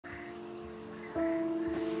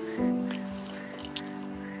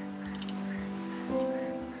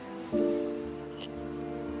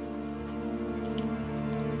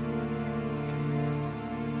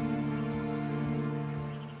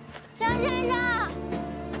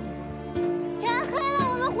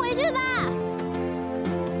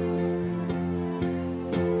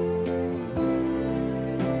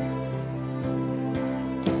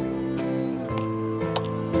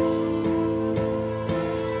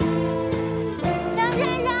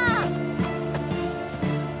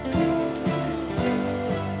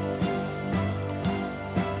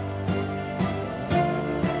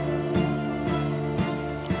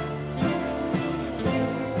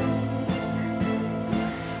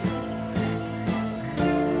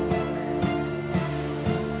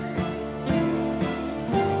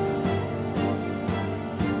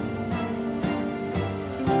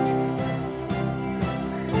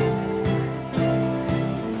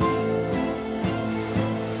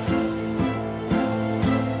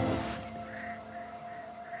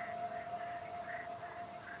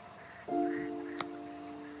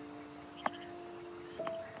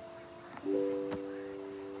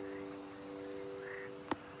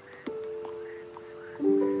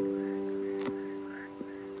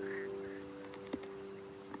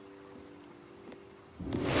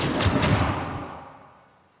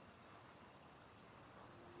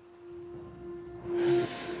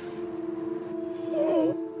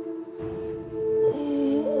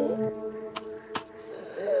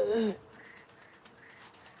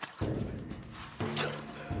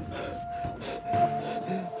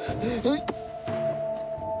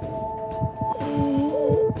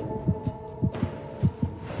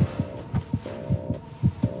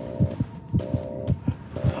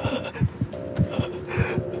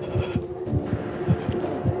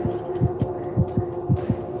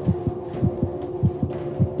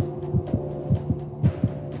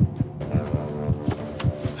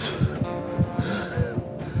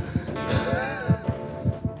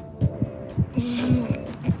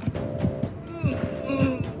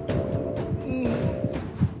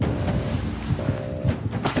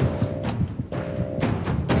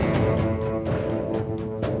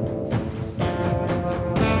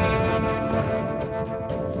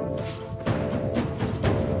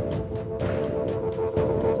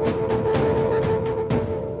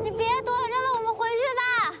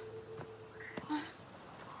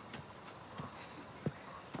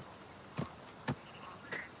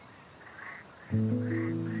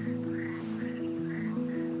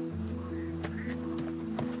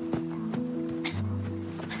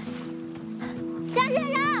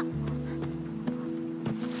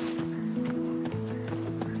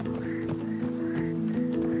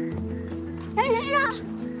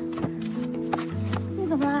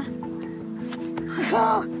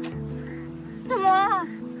怎么了？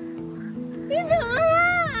你怎么了？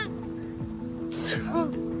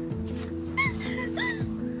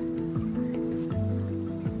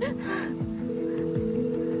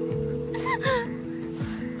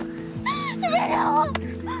别让我！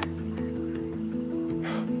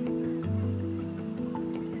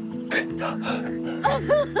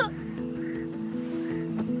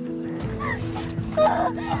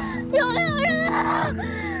有没有人啊？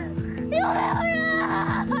有没有人啊？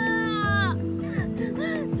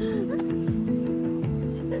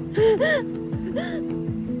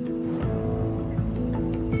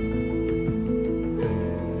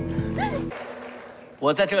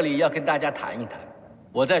我在这里要跟大家谈一谈，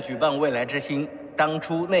我在举办未来之星当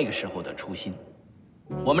初那个时候的初心。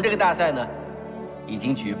我们这个大赛呢，已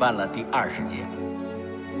经举办了第20届，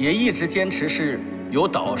也一直坚持是由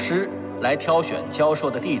导师来挑选教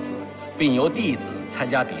授的弟子，并由弟子参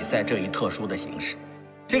加比赛这一特殊的形式。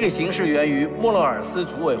这个形式源于莫洛尔斯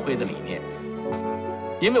组委会的理念，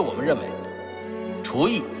因为我们认为，厨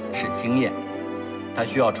艺是经验，它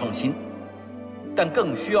需要创新，但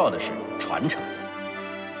更需要的是传承。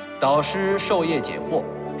导师授业解惑，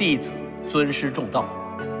弟子尊师重道，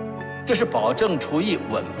这是保证厨艺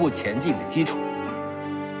稳步前进的基础。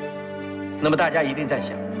那么大家一定在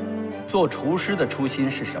想，做厨师的初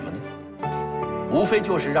心是什么呢？无非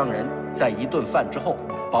就是让人在一顿饭之后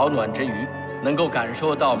饱暖之余，能够感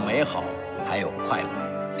受到美好，还有快乐。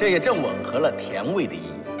这也正吻合了甜味的意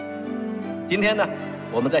义。今天呢，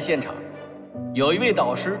我们在现场有一位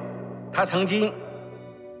导师，他曾经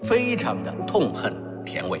非常的痛恨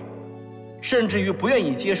甜味，甚至于不愿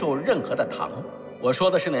意接受任何的糖。我说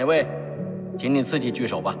的是哪位？请你自己举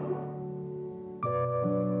手吧。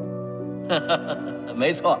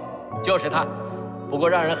没错，就是他。不过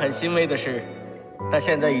让人很欣慰的是，他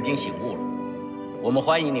现在已经醒悟了。我们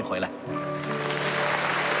欢迎你回来。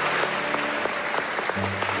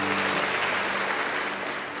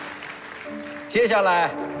接下来，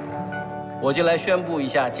我就来宣布一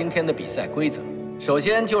下今天的比赛规则。首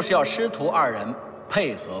先就是要师徒2人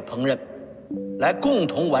配合烹饪，来共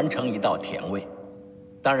同完成一道甜味。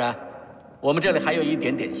当然，我们这里还有一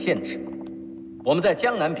点点限制。我们在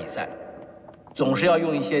江南比赛，总是要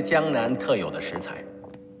用一些江南特有的食材，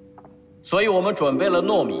所以我们准备了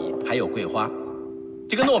糯米还有桂花。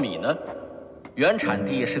这个糯米呢，原产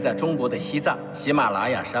地是在中国的西藏喜马拉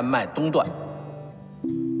雅山脉东段，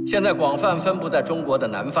现在广泛分布在中国的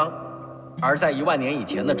南方，而在1万年以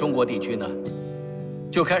前的中国地区呢，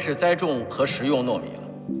就开始栽种和食用糯米了。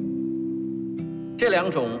这2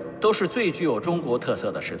种都是最具有中国特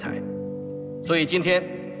色的食材，所以今天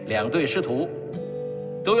2对师徒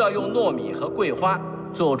都要用糯米和桂花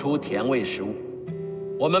做出甜味食物。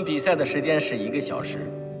我们比赛的时间是1个小时。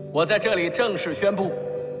我在这里正式宣布，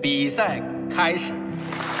比赛开始。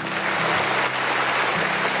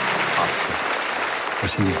好，谢谢。我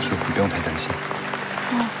心里有数，你不用太担心。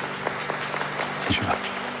你去吧。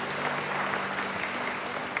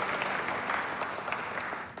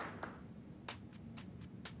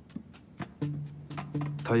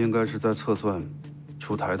它应该是在测算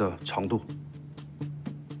出台的长度。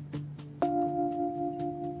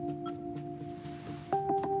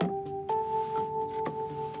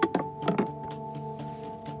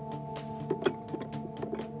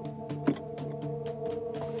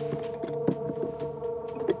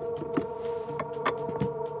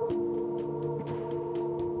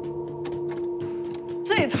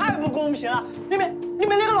这也太不公平了！你们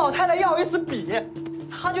那个老太太要一次比，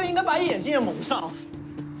她就应该把眼睛也蒙上。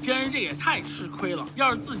真是这也太吃亏了！要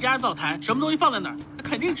是自家灶台，什么东西放在哪儿，那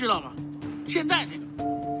肯定知道了。现在这个，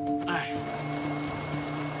哎。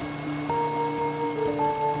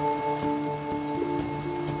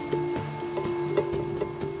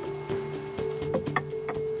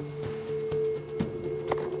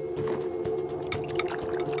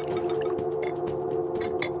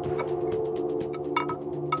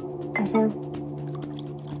海参。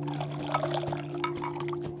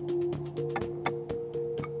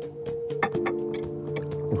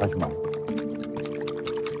你快去忙。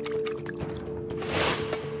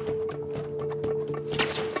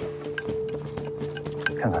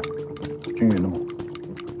看看，均匀了吗？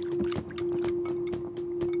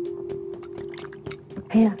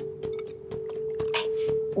可以了。哎，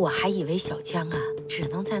我还以为小江啊，只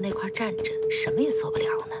能在那块站着，什么也做不了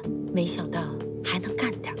呢，没想到还能干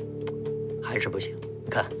点。还是不行，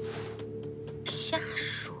看。瞎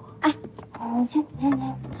说。哎，你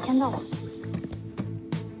先到吧。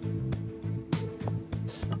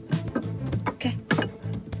给。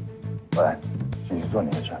过来，继续做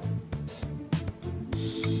你的事。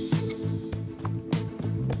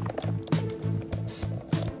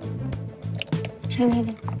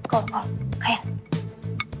停，够了，可以了。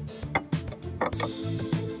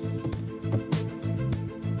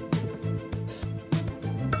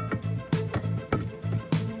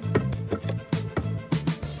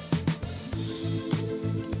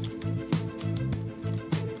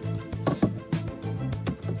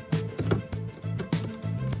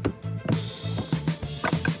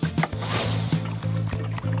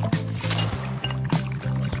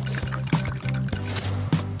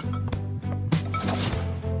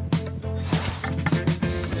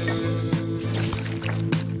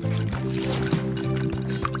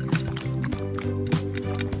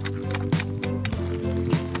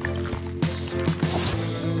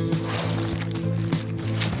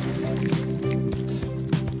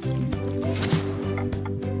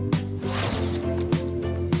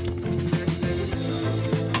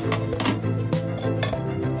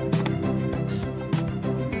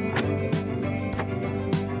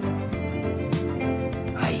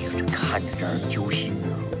揪心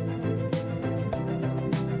啊！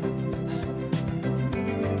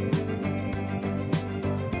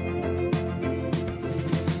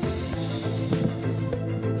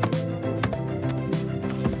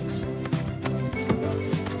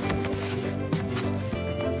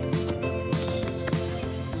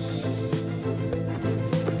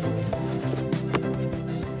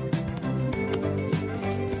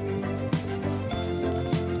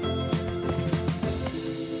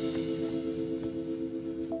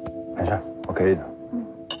没事，我可以的。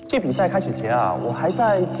这比赛开始前啊，我还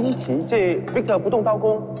在惊奇这 Victor 不动刀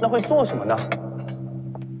工那会做什么呢？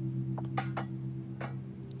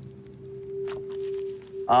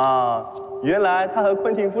啊，原来他和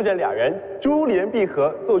昆汀夫人俩人珠联璧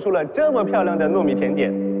合，做出了这么漂亮的糯米甜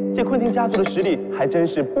点。这昆汀家族的实力还真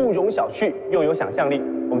是不容小觑，又有想象力。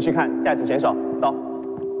我们去看下一组选手，走。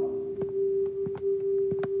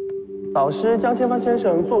导师江千帆先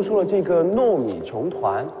生做出了这个糯米虫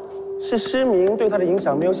团。 是失明对他的影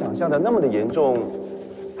响没有想象的那么的严重，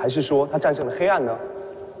还是说他战胜了黑暗呢？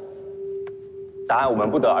答案我们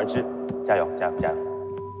不得而知。加油，加油，加油！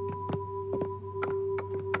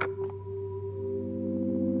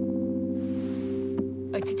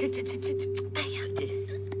哎呀，这。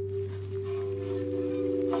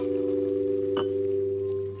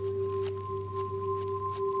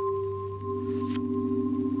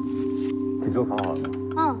题做考好了吗？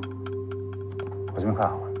嗯。 我这边快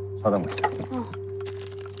好了，稍等我一下。哦。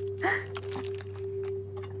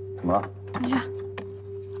怎么了？没事。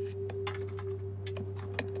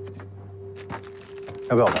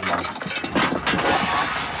要不要我帮忙？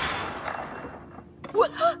我。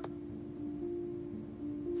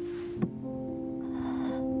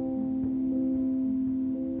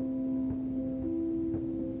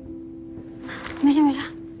没事，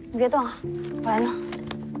你别动啊，我来弄。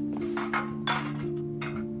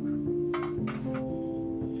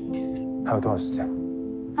 还有多少时间？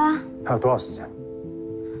啊？还有多少时间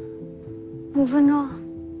5分钟。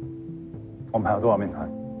我们还有多少面团？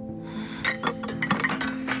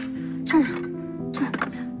站着，这。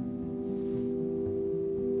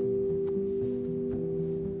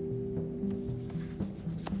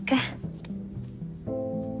给，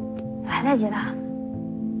来得及的。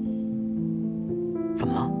怎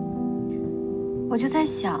么了？我就在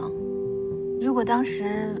想，如果当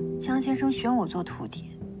时江先生选我做徒弟。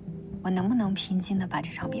 我能不能平静地把这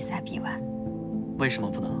场比赛比完？为什么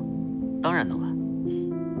不能？当然能了。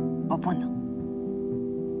我不能。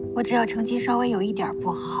我只要成绩稍微有一点不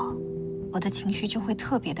好，我的情绪就会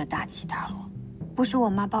特别的大起大落。不是我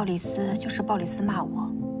骂鲍里斯，就是鲍里斯骂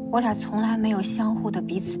我，我俩从来没有相互的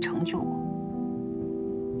彼此成就过。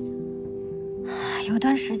有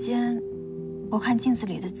段时间，我看镜子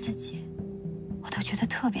里的自己，我都觉得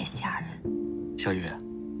特别吓人。小雨，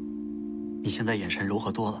你现在眼神柔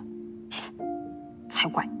和多了。 才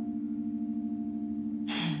怪！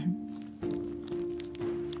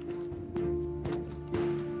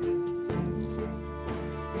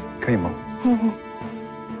可以吗？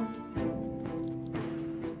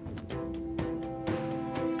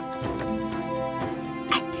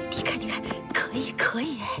哎，你看，可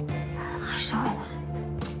以哎，稍微的。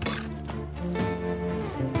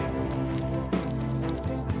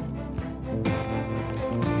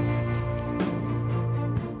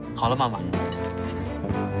好了，妈妈。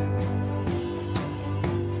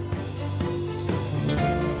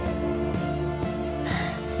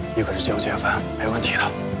 你可是97分，没问题的，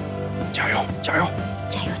加油，加油，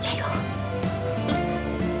加油，加油！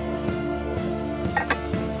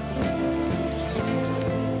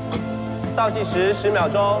倒计时10秒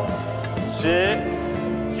钟，10、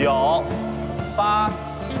9、8、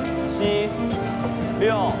7、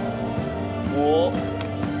6、5、5、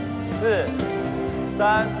4、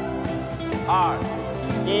3、2、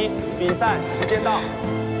1，比赛时间到。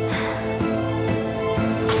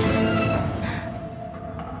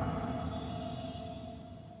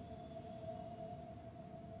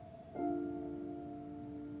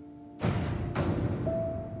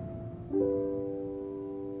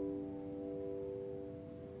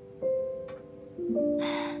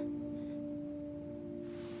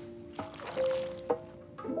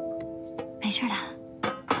没事的。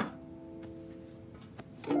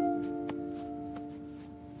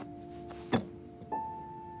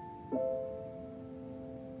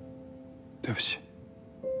对不起。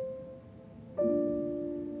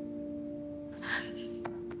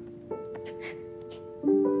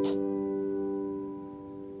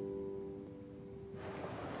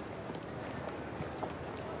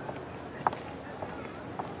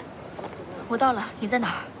我到了，你在哪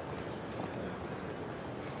儿？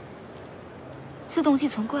自动寄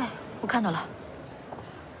存柜，我看到了。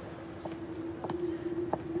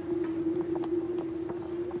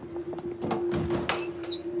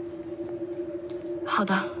好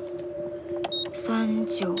的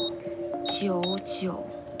，399902，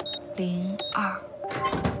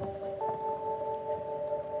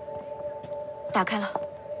打开了。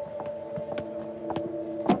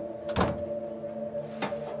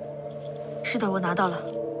是的，我拿到了，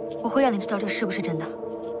我会让你知道这是不是真的。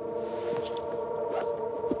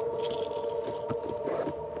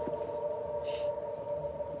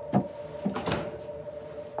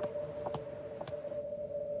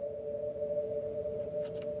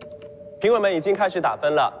评委们已经开始打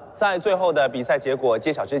分了，在最后的比赛结果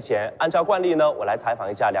揭晓之前，按照惯例呢，我来采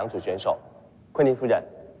访一下两组选手。昆汀夫人，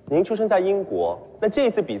您出生在英国，那这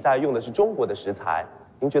一次比赛用的是中国的食材，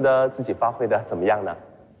您觉得自己发挥的怎么样呢？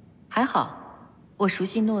还好，我熟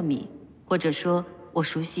悉糯米，或者说，我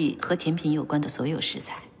熟悉和甜品有关的所有食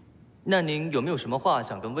材。那您有没有什么话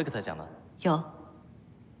想跟维克特讲呢？有。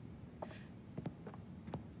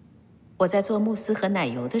我在做慕斯和奶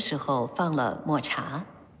油的时候放了抹茶。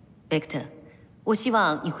Victor， 我希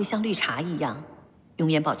望你会像绿茶一样，永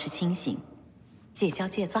远保持清醒，戒骄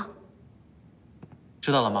戒躁。知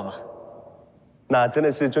道了，妈妈。那真的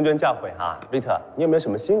是谆谆教诲哈，Victor，你有没有什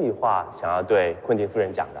么心里话想要对昆汀夫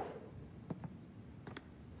人讲的？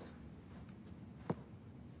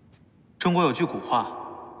中国有句古话，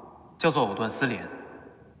叫做藕断丝连。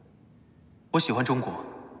我喜欢中国，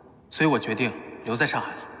所以我决定留在上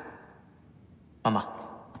海了。妈妈，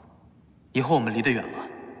以后我们离得远了。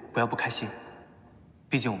不要不开心，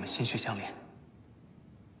毕竟我们心血相连。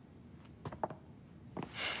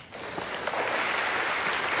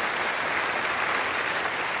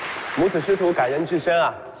母子师徒感人至深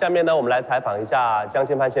啊！下面呢，我们来采访一下江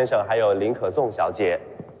千帆先生还有林可颂小姐。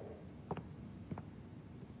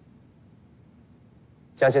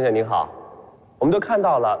江先生您好，我们都看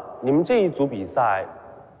到了你们这一组比赛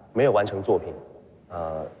没有完成作品，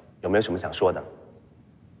有没有什么想说的？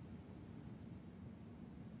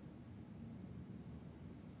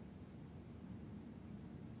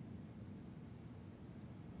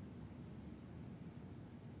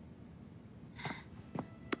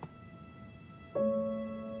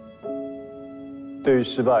对于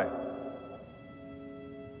失败，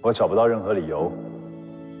我找不到任何理由。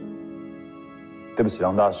对不起，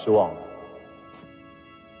让大家失望了。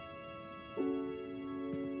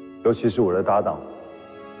尤其是我的搭档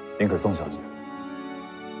林可颂小姐，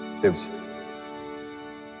对不起。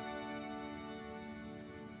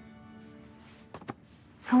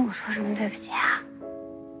跟我说什么对不起啊？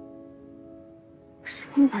事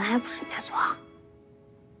情本来不是你的错，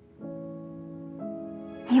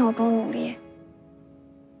你有多努力，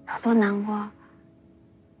有多难过，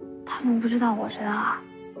他们不知道，我知道啊。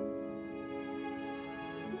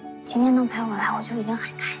今天能陪我来，我就已经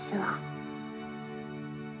很开心了。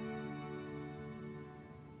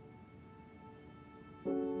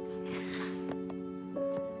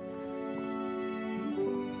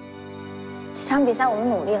这场比赛我们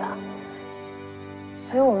努力了，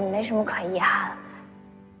所以我们没什么可遗憾的，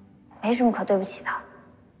没什么可对不起的。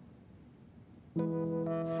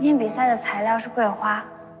今天比赛的材料是桂花，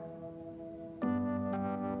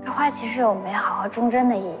桂花其实有美好和忠贞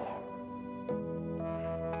的意义。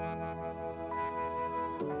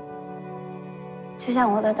就像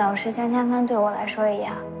我的导师江千帆对我来说一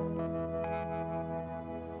样，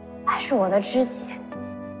他是我的知己，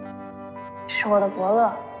是我的伯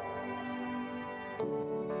乐，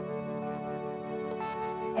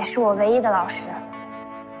也是我唯一的老师。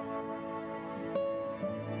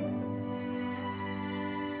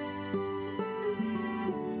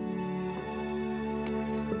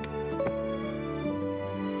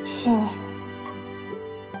谢谢你。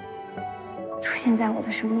现在我的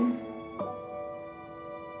生命。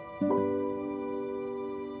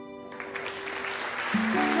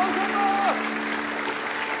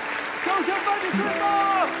向前翻，你最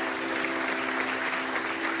棒！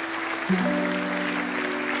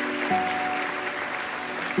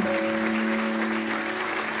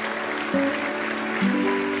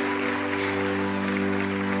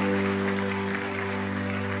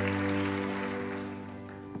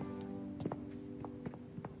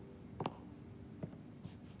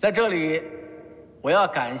在这里，我要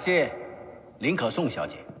感谢林可颂小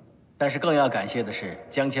姐，但是更要感谢的是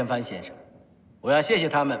江千帆先生。我要谢谢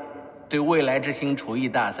他们对未来之星厨艺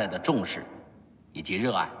大赛的重视以及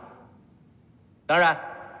热爱。当然，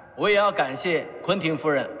我也要感谢昆汀夫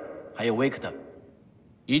人，还有维克特，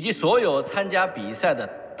以及所有参加比赛的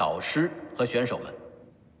导师和选手们。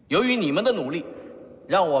由于你们的努力，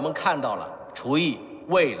让我们看到了厨艺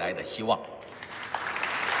未来的希望。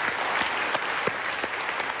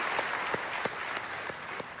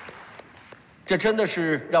这真的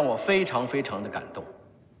是让我非常非常的感动。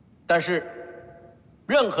但是，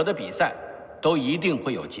任何的比赛都一定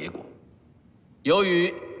会有结果。由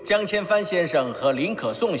于江千帆先生和林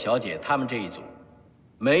可颂小姐他们这一组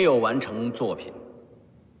没有完成作品，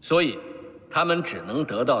所以他们只能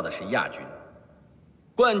得到的是亚军。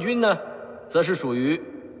冠军呢，则是属于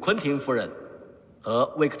昆汀夫人和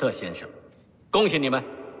威克特先生。恭喜你们！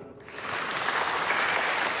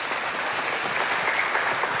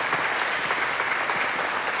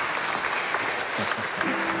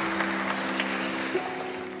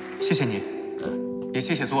谢谢你，也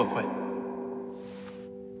谢谢组委会。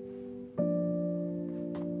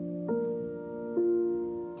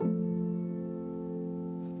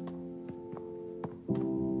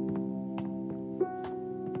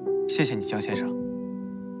谢谢你，江先生。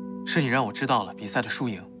是你让我知道了比赛的输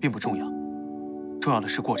赢并不重要，重要的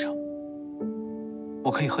是过程。我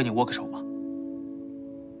可以和你握个手吗？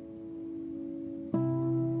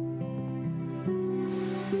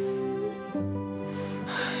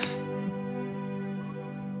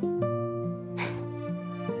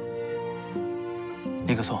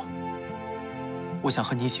林可颂，我想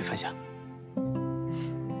和你一起分享。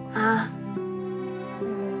啊，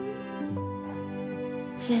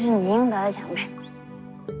这是你应得的奖杯。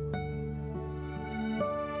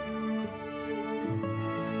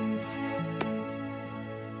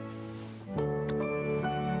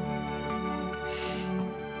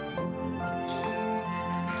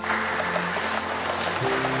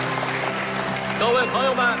各位朋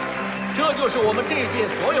友们，这就是我们这一届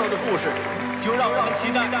所有的故事。就让我们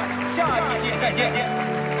期待下一届再见。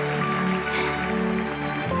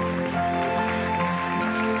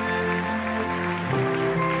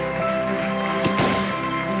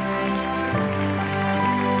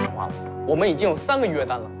我们已经有3个月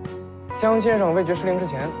单了，江先生味觉失灵之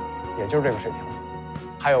前，也就是这个水平。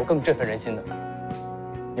还有更振奋人心的，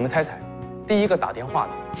你们猜猜，第一个打电话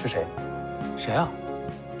的是谁？谁啊？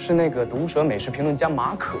是那个毒舌美食评论家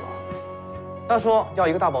马可。他说要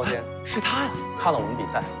一个大包间，是他呀！看了我们比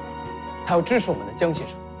赛，他要支持我们的江先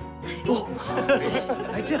生。哦，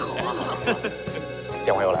哎，这好啊！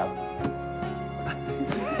电话又来了，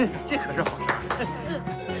这可是好事。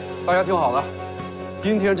大家听好了，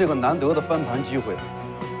今天这个难得的翻盘机会，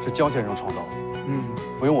是江先生创造的。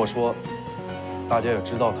不用我说，大家也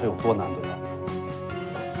知道他有多难得。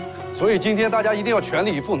所以今天大家一定要全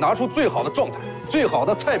力以赴，拿出最好的状态、最好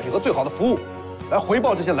的菜品和最好的服务，来回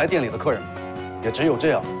报这些来店里的客人。也只有这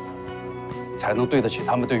样，才能对得起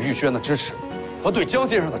他们对玉轩的支持和对江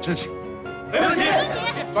先生的支持。没问题，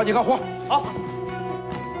抓紧干活。好。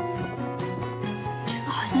这个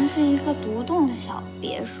好像是一个独栋的小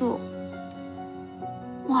别墅。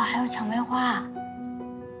哇，还有蔷薇花。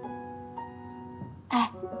哎，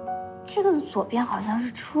这个的左边好像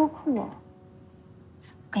是车库。我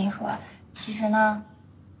跟你说，其实呢，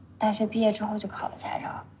大学毕业之后就考了驾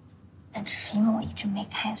照，但只是因为我一直没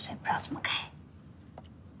开，所以不知道怎么开。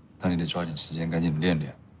那你得抓紧时间，赶紧练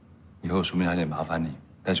练，以后说不定还得麻烦你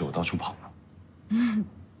带着我到处跑呢。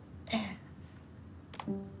哎，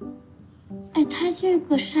它这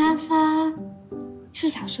个沙发是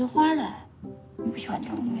小碎花的，你不喜欢这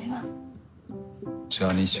种东西吗？只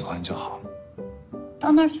要你喜欢就好。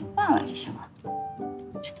到那儿去换了就行了。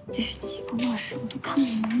这到底是几个卧室，我都看不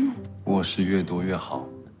明白。卧室越多越好，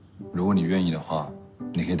如果你愿意的话，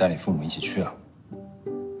你可以带你父母一起去啊。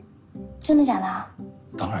真的假的？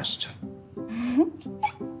当然是真的。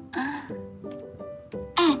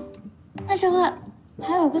哎，那这个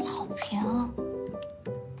还有个草坪。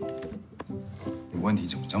你问题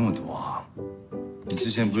怎么这么多啊？你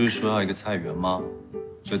之前不是说要一个菜园吗？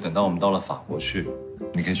所以等到我们到了法国去，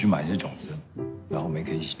你可以去买一些种子，然后我们也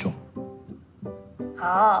可以一起种。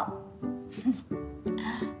好。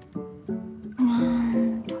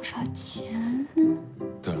多少钱？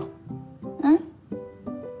对了，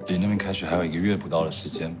离那边开学还有1个月不到的时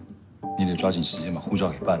间，你得抓紧时间把护照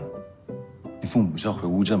给办了。你父母不是要回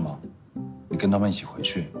乌镇吗？你跟他们一起回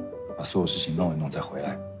去，把所有事情弄一弄再回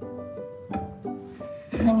来。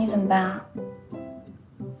那你怎么办啊？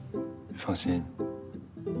放心，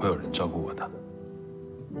会有人照顾我的。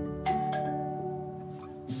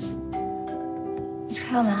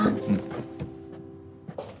去干嘛？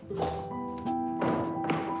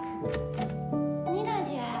倪大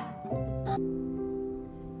姐。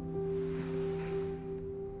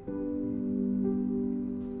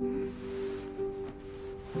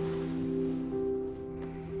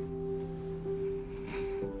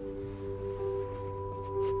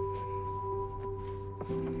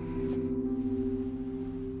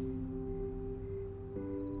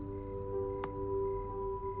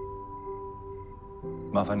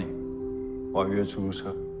麻烦你，我要约出租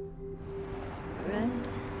车。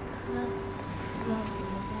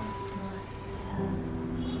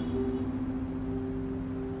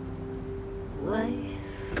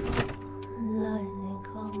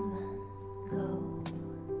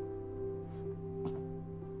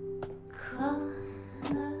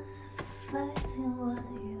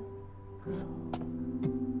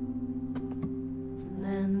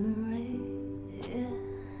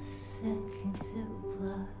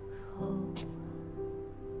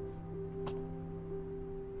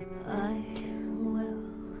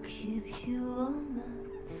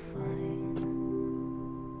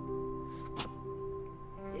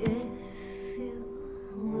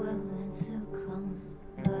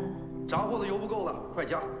炸货的油不够了，快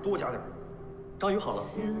加，多加点。章鱼好了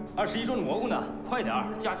，21种蘑菇呢，快点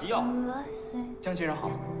儿，加急药。江先生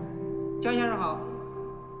好，江先生好。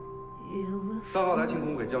3号台清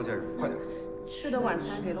空给江先生，快点。吃的晚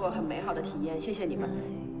餐给了我很美好的体验，谢谢你们。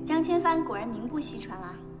江千帆果然名不虚传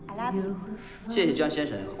啊 ，I love you。谢谢江先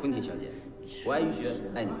生和昆婷小姐，我爱玉学，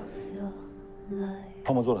爱你们。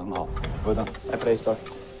泡沫做得很好，well done。I play sir。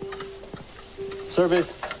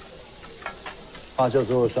Service。发酵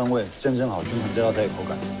之后的酸味正正好均衡这道菜的口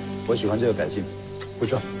感，我喜欢这个改进，不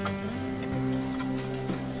错。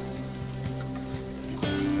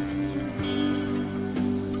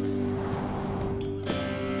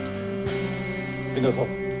林德松，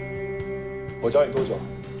我教你多久了？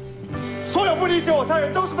所有不理解我菜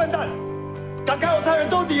人都是笨蛋，敢开我菜人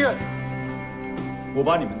都敌人。我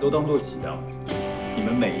把你们都当作脊梁，你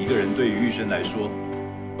们每一个人对于玉生来说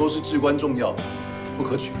都是至关重要的、不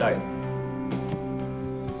可取代的。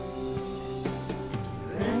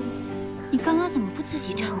你刚刚怎么不自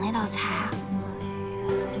己尝那道菜啊？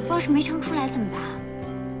我要是没尝出来怎么办？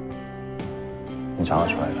你尝得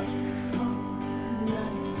出来的。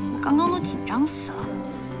我刚刚都紧张死了，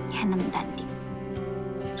你还那么淡定。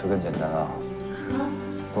这更简单啊，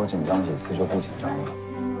多紧张几次就不紧张了。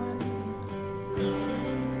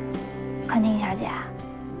昆汀小姐，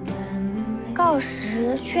锆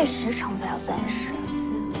石确实成不了钻石，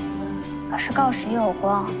可是锆石也有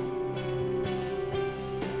光。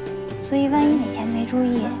所以，万一哪天没注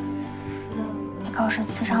意，被锆石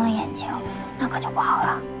刺伤了眼睛，那可就不好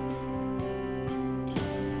了。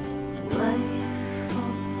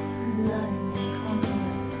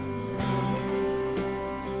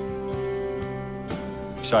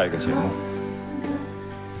下一个节目，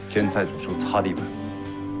天才主厨擦地板。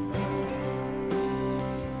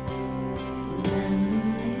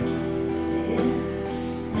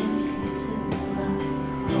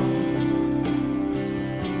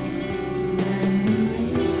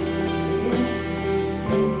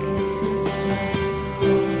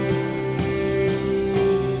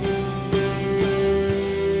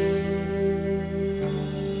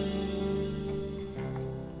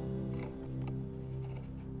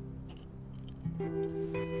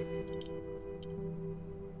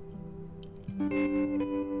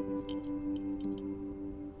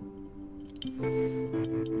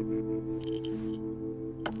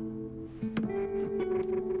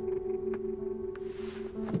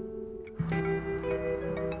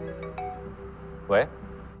喂，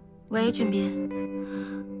喂，俊斌，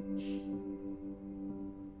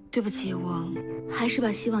对不起，我还是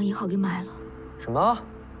把希望1号给买了。什么？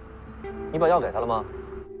你把药给他了吗？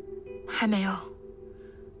还没有，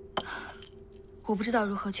我不知道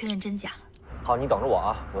如何确认真假。好，你等着我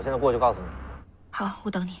啊，我现在过去告诉你。好，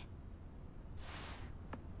我等你。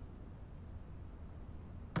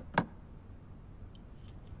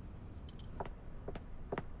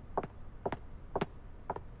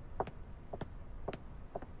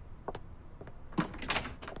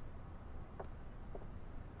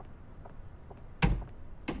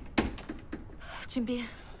俊斌，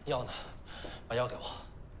药呢？把药给我。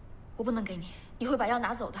我不能给你，你会把药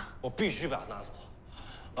拿走的。我必须把它拿走，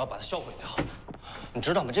我要把它销毁掉。你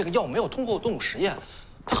知道吗？这个药没有通过动物实验，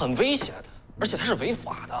它很危险，而且它是违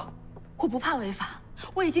法的。我不怕违法，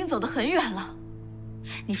我已经走得很远了。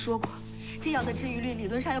你说过，这药的治愈率理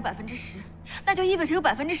论上有10%，那就意味着有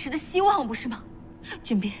10%的希望，不是吗？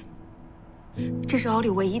俊斌，这是奥利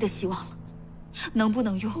唯一的希望了，能不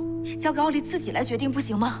能用，交给奥利自己来决定，不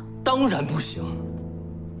行吗？当然不行。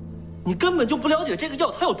你根本就不了解这个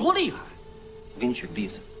药它有多厉害。我给你举个例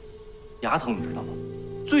子，牙疼你知道吗？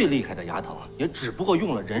最厉害的牙疼也只不过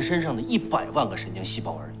用了人身上的100万个神经细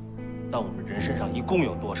胞而已。但我们人身上一共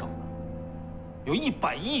有多少呢？有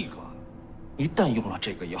100亿个。一旦用了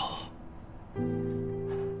这个药，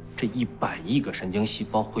这100亿个神经细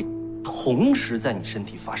胞会同时在你身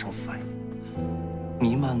体发生反应，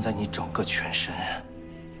弥漫在你整个全身，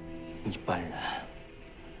一般人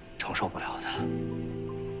承受不了的。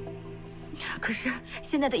可是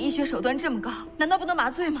现在的医学手段这么高，难道不能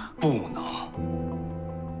麻醉吗？不能。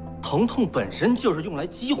疼痛本身就是用来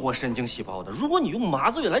激活神经细胞的，如果你用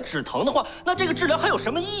麻醉来止疼的话，那这个治疗还有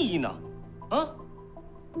什么意义呢？啊？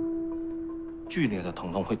剧烈的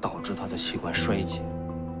疼痛会导致他的器官衰竭，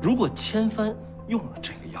如果千帆用了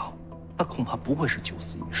这个药，那恐怕不会是9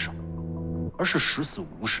死1生，而是10死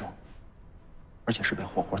5生，而且是被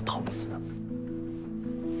活活疼死的。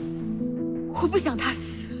我不想他死，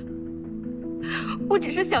我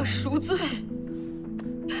只是想赎罪。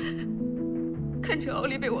看着奥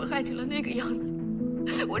利被我害成了那个样子，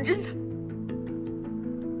我真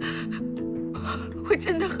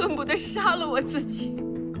的恨不得杀了我自己。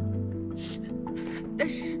但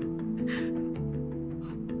是，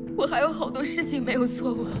我还有好多事情没有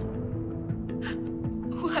做完，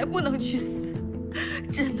我还不能去死，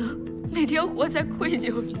只能每天活在愧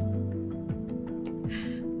疚里。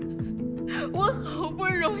我好不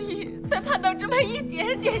容易才盼到这么一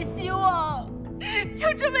点点希望，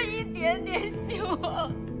就这么一点点希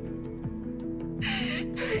望。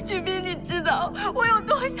俊斌，你知道我有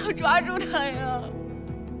多想抓住他呀？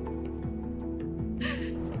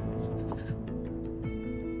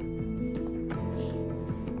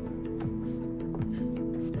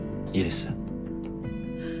伊丽丝，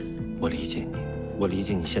我理解你，我理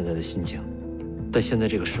解你现在的心情，但现在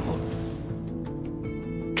这个时候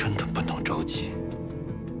真的不能着急。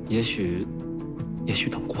也许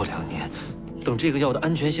等过2年，等这个药的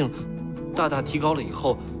安全性大大提高了以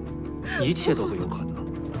后，一切都会有可能。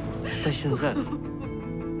但现在，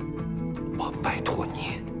我拜托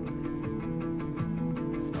你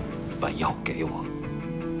把药给我，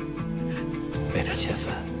为了千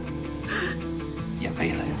帆，也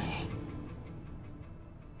为了你。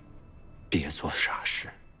别做傻事。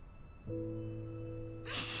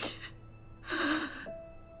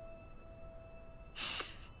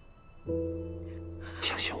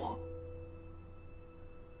相信我。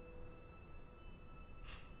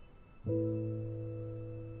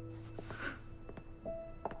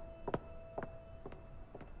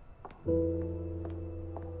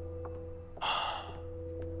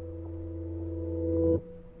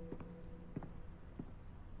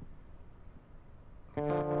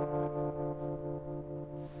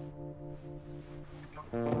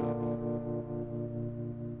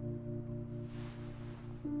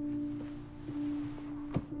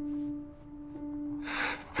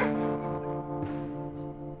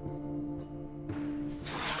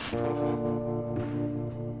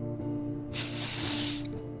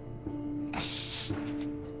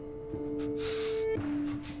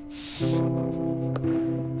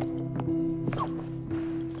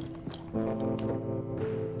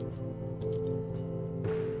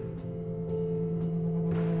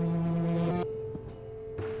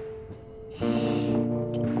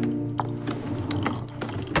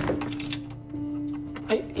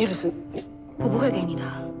伊丽丝，我不会给你的，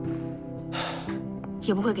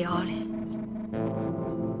也不会给奥利，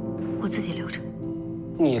我自己留着。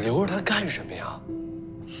你留着它干什么呀？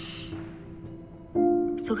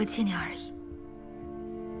做个纪念而已。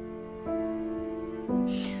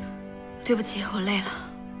对不起，我累了，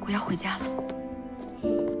我要回家了。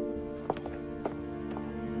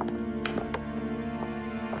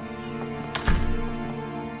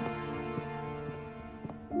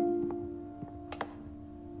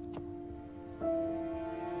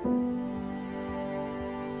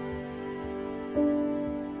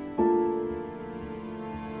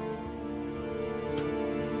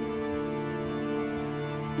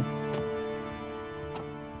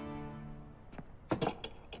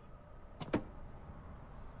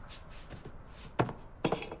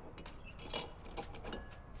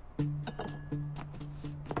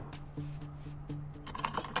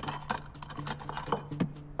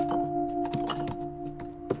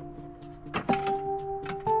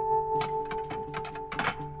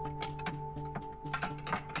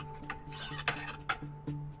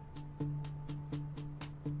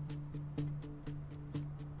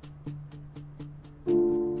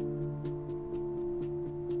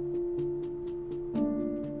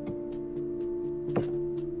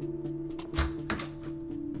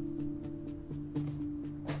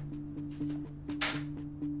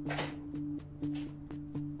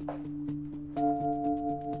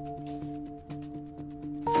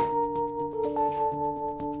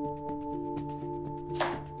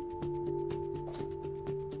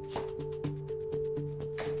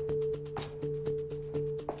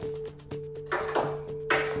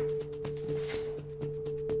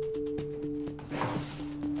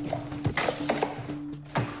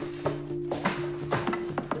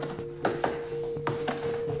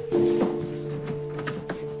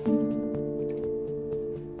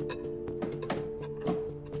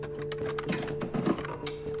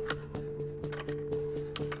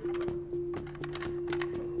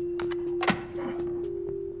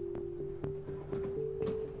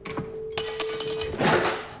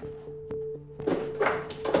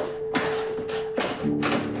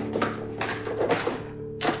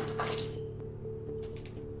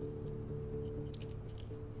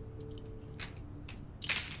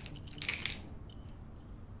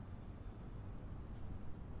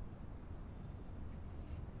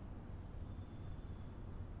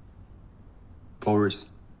Boris。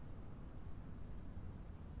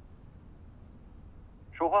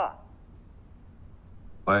说话。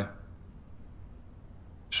喂，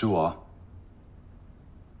是我。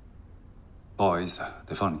不好意思，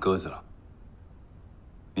得放你鸽子了。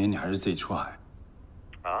明天你还是自己出海。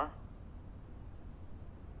啊？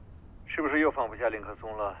是不是又放不下林克松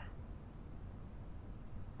了？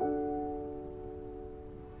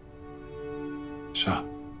是啊，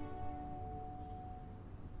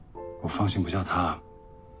我放心不下他。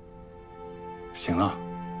行了，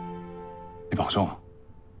你保重。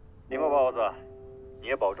柠檬包子，你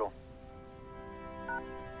也保重。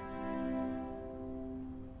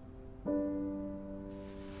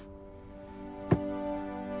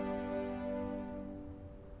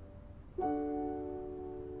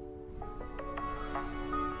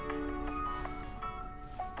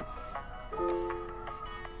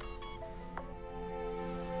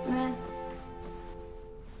喂，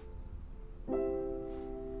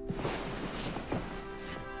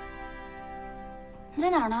你在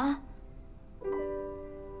哪儿呢？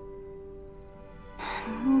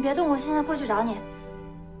你别动，我现在过去找你。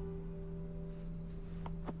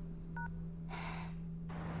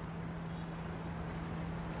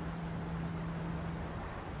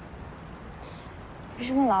为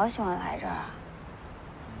什么老喜欢来这儿啊？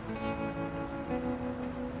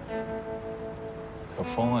有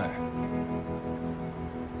风哎，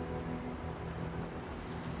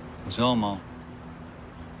你知道吗？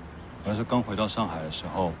我要是刚回到上海的时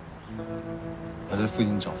候，我在附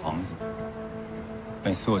近找房子。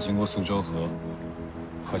每次我经过苏州河，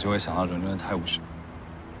我就会想到伦敦的泰晤士河。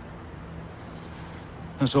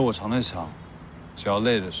那时候我常在想，只要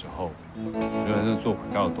累的时候，就在这坐会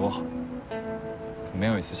该有多好。没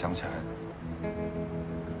有一次想起来的。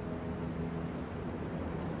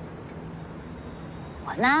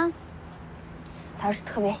我呢，倒是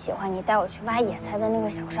特别喜欢你带我去挖野菜的那个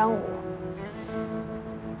小山谷，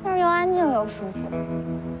那儿又安静又舒服的，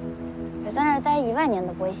我在那儿待10000年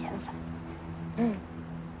都不会嫌烦。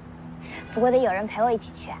不过得有人陪我一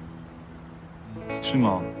起去啊。是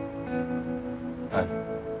吗？哎，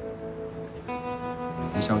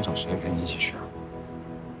你想找谁陪你一起去啊？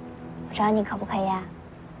我找你可不可以啊？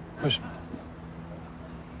为什么？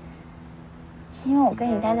因为我跟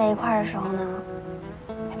你待在一块儿的时候呢，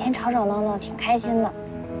每天吵吵闹闹，挺开心的，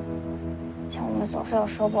而且我们总是有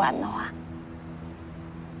说不完的话。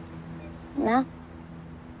你呢？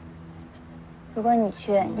如果你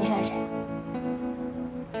去，你选谁？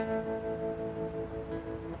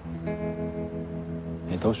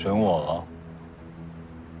你都选我了，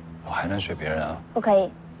我还能选别人啊？不可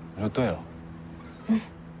以。你说对了。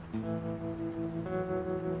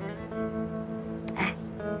哎，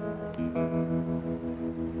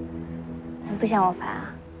你不嫌我烦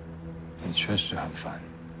啊？你确实很烦，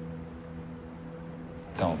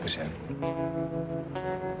但我不嫌，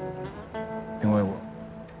因为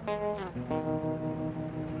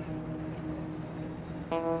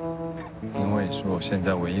你是我现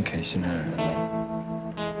在唯一可以信任的人了。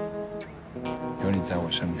有你在我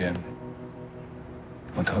身边，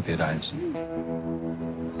我特别的安心。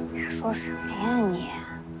你说什么呀你？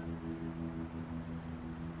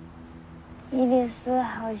伊丽丝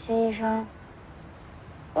还有谢医生，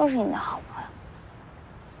都是你的好朋友。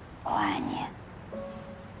我爱你，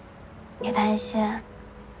别担心，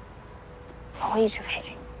我会一直陪着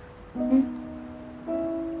你。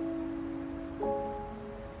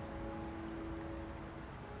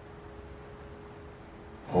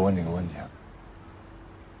我问你个问题啊。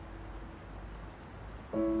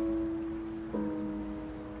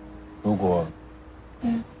如果，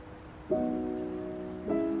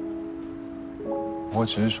我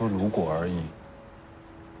只是说如果而已。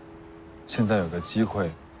现在有个机会，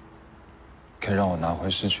可以让我拿回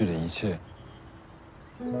失去的一切，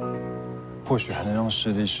或许还能让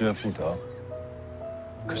势力失而复得，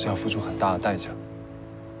可是要付出很大的代价。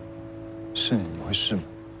是你会试吗？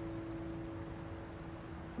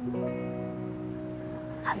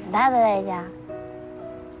很大的代价，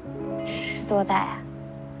是多大呀？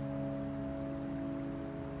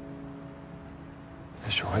也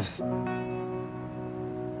许会死。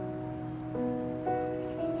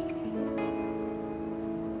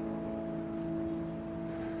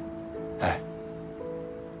哎，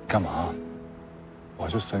干嘛？我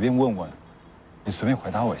就随便问问，你随便回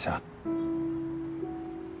答我一下，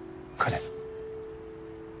快点。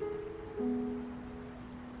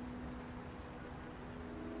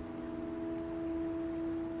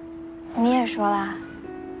你也说啦，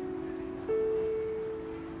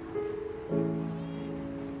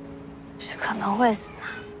是可能会死吗？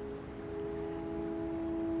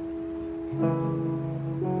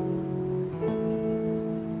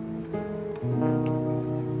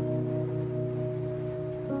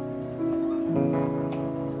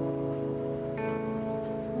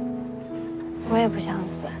也不想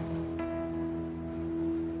死。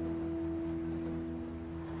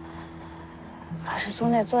可是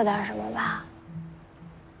总得做点什么吧。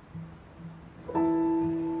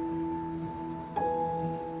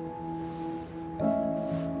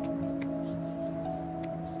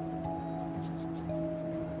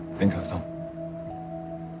林可颂，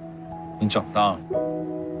你长大了，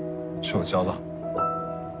是我教的。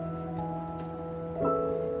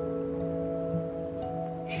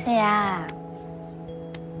是呀，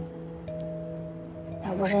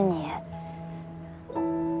要不是你，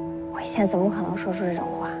我以前怎么可能说出这种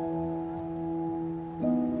话？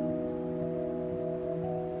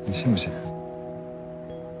你信不信？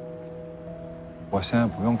我现在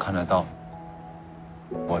不用看得到，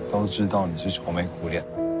我都知道你是愁眉苦脸。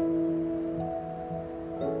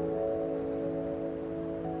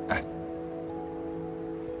哎，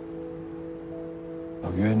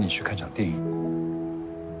我约你去看场电影，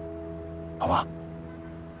好吧？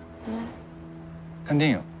看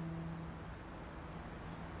电影，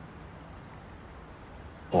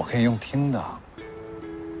我可以用听的，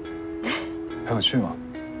陪我去吗？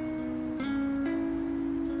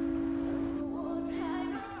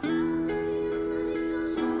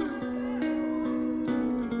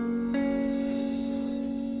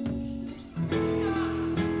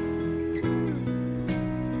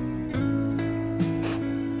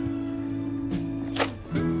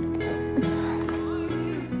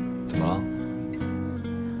怎么了？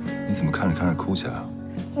你怎么看着看着哭起来了？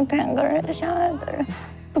两个人相爱的人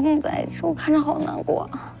不能在一起，我看着好难过。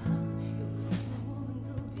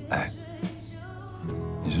哎，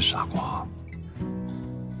你是傻瓜，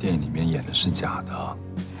电影里面演的是假的。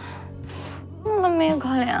那没有可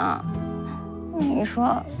怜。你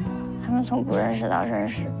说，他们从不认识到认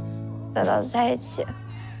识，再到在一起，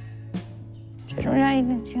这中间一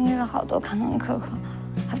定经历了好多坎坎坷坷，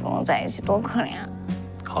还不能在一起，多可怜啊！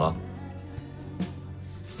好了，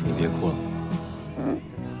你别哭了。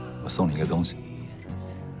我送你一个东西。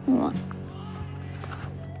什么？啊？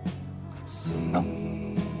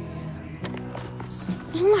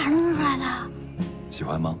你从哪儿弄出来的？喜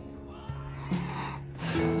欢吗？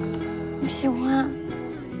我喜欢。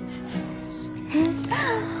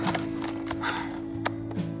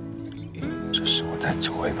这是我在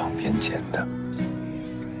酒会旁边捡的。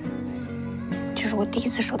这是我第一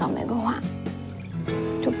次收到玫瑰花，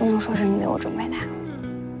就不能说是你为我准备的。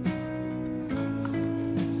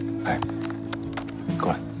哎，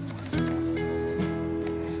过来。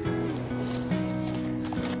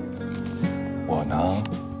我呢，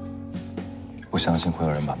不相信会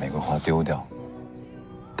有人把玫瑰花丢掉，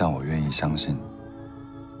但我愿意相信，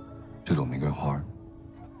这朵玫瑰花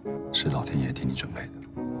是老天爷替你准备的。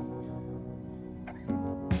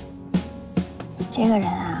这个人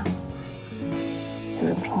啊，就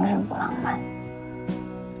是平时不浪漫，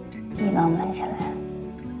一浪漫起来。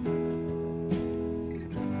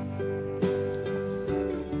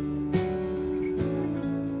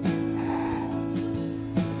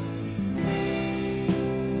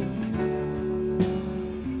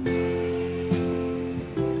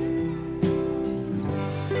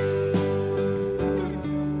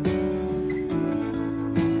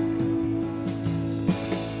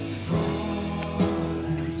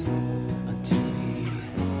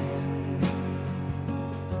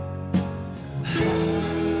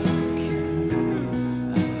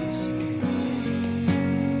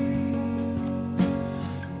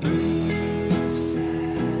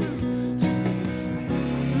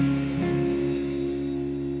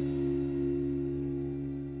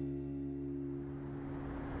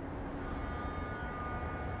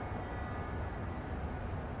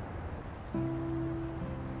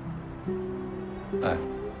哎，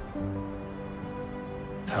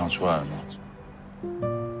太阳出来了吗？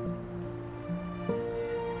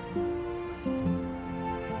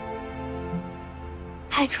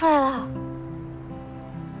还出来了，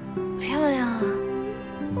漂亮啊！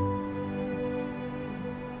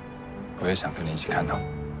我也想跟你一起看它。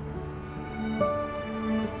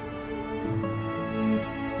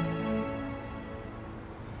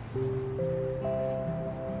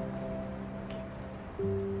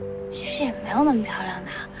其实也没有那么漂亮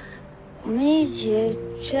的，我们一起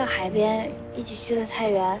去的海边，一起去的菜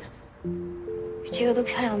园，比这个都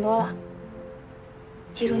漂亮多了。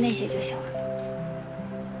记住那些就行了。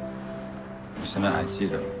我现在还记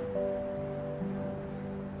得，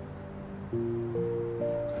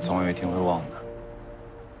可总有一天会忘的。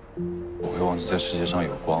我会忘记这世界上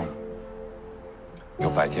有光，有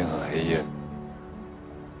白天和黑夜，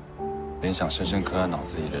连想深深刻在脑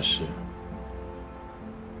子里的事，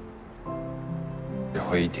也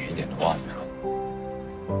会一点一点的忘掉。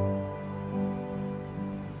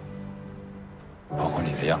包括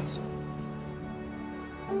你的样子。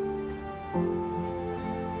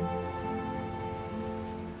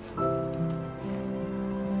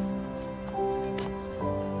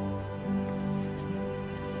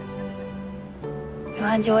你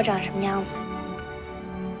忘记我长什么样子，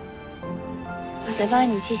我再帮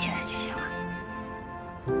你记起来就行了。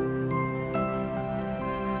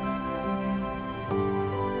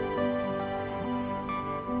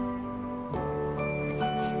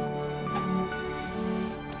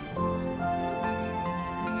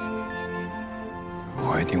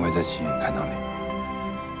我一定会在亲眼看到你，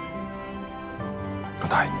我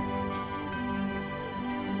答应你。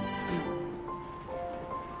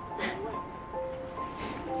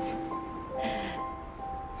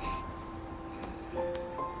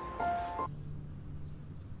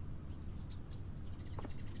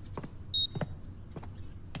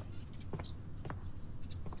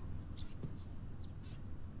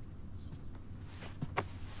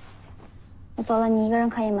我走了，你一个人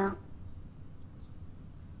可以吗？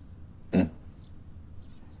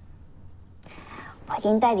我会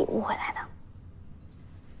给你带礼物回来的。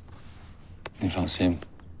你放心，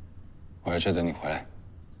我在这等你回来。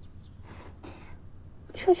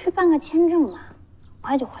就去办个签证嘛，很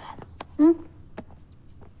快就回来的。嗯，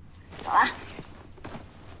走了。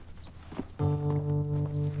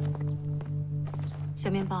小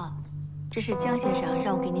面包，这是江先生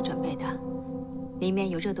让我给你准备的，里面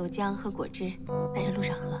有热豆浆和果汁，带着路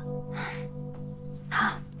上喝。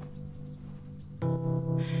好。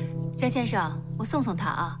江先生，我送送他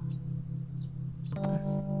啊。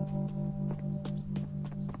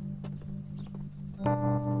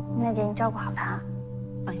娜姐，你照顾好他。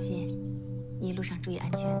放心，你一路上注意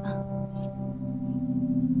安全啊。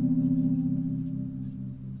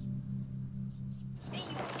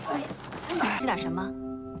吃点什么？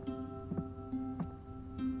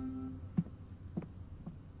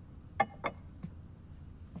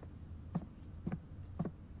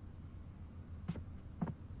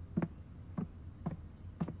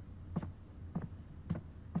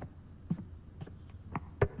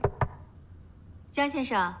江先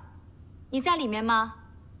生，你在里面吗？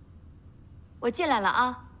我进来了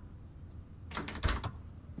啊。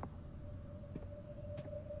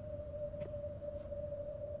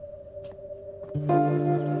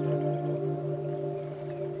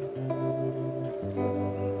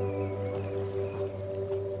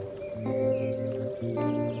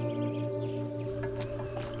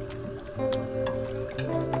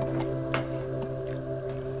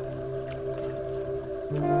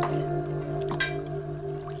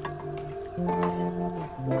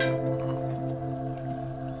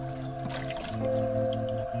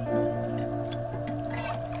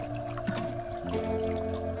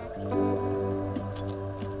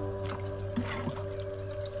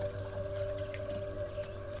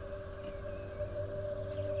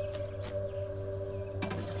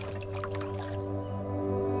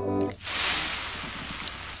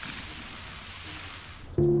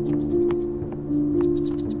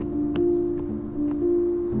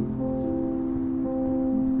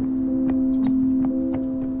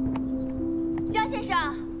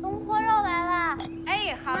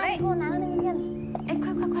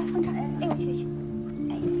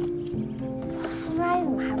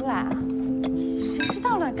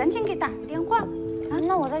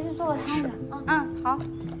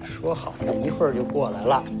说好的，一会儿就过来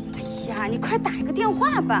了。哎呀，你快打一个电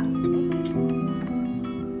话吧。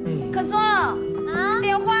可颂啊，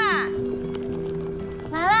电话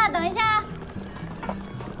来了，等一下。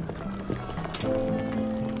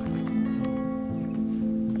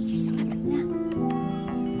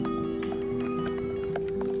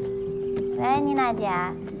喂，妮娜姐，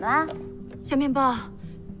怎么了？小面包，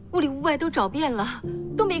屋里屋外都找遍了，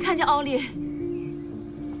都没看见奥利。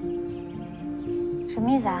什么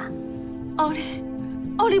意思啊？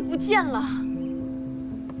奥利不见了。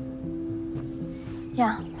这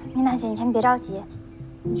样，妮娜姐，你先别着急，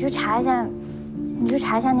你去查一下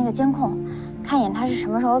那个监控，看一眼他是什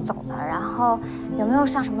么时候走的，然后有没有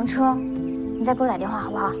上什么车，你再给我打电话好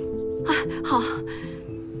不好？啊，好。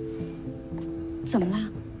怎么了？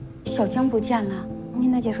小江不见了？妮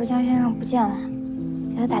娜姐说江先生不见了，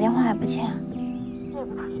给他打电话也不接。对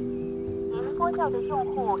不起，您拨叫的用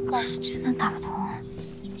户在……真的打不通。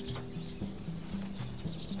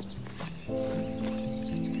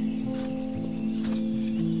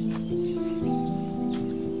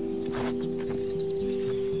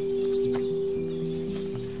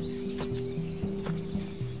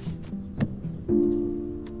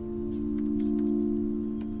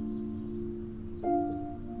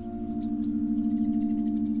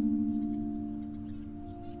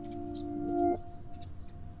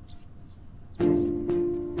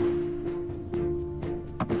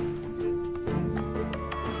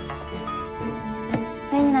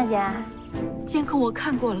姐？监控我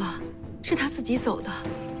看过了，是他自己走的，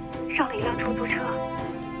上了一辆出租车。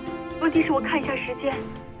问题是我看一下时间，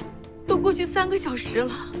都过去3个小时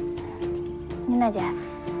了。妮娜姐，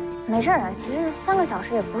没事的，其实3个小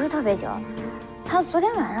时也不是特别久。他昨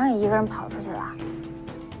天晚上也一个人跑出去了。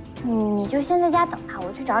你就先在家等他，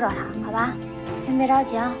我去找找他，好吧？先别着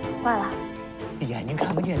急啊，挂了。眼睛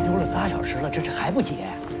看不见，丢了3小时了，这还不结？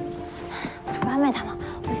我去安慰他嘛，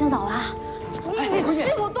我先走了啊。你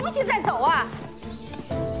吃过东西再走啊？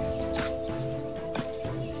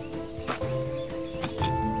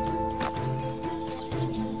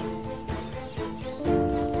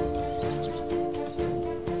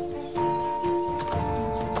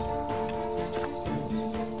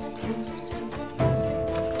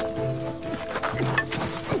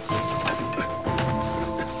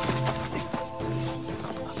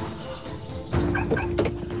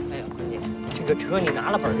车你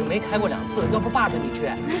拿了本就没开过2次，要不爸带你去。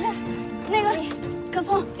那个，可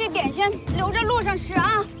聪，这点心留着路上吃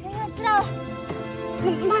啊。知道了。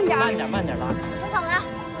慢点，慢点拉。小嫂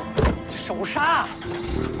子，手刹。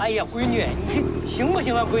哎呀，闺女，你这行不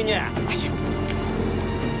行啊，闺女？哎呀。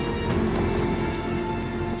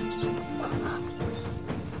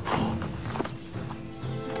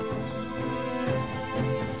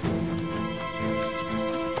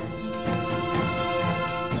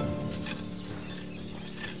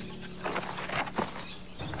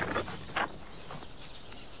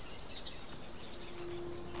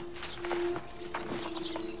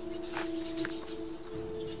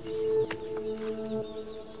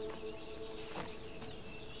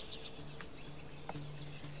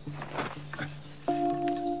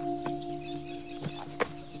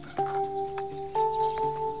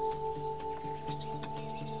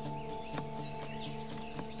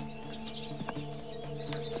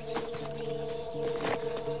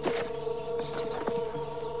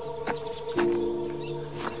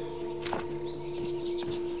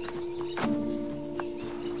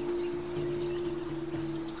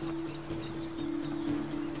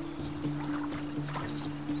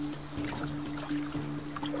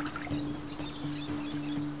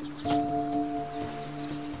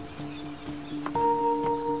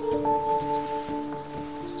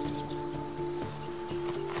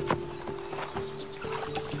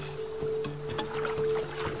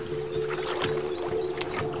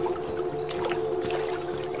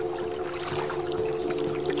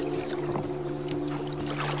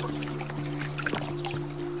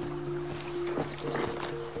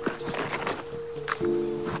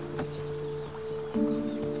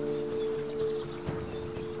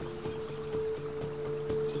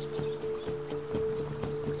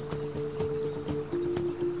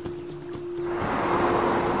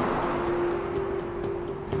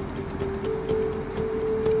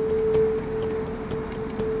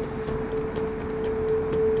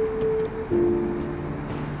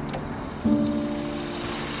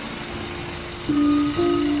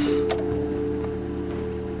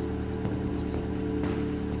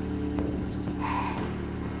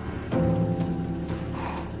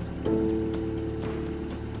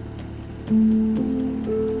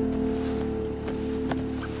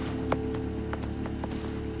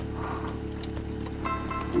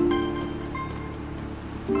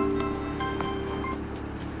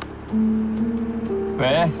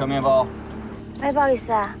喂，小面包。喂，鲍里斯，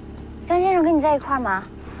张先生跟你在一块儿吗？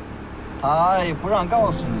哎，不让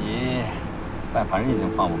告诉你，但反正已经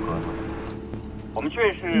放我鸽子了。我们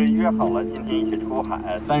确实约好了今天一起出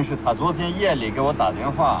海，但是他昨天夜里给我打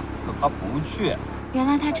电话说他不去。原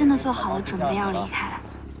来他真的做好了准备要离开。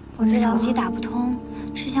我知道手机打不通，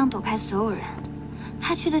是想躲开所有人。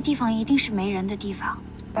他去的地方一定是没人的地方，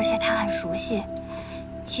而且他很熟悉，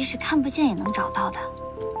即使看不见也能找到的。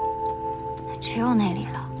只有那里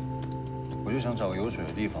了。我就想找个有水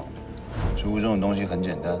的地方。植物这种东西很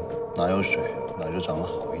简单，哪有水哪就长得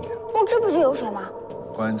好一点。那这不就有水吗？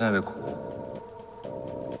关在的苦，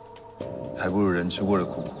还不如人吃过的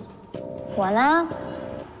苦苦。我呢，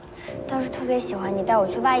倒是特别喜欢你带我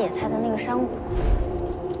去挖野菜的那个山谷。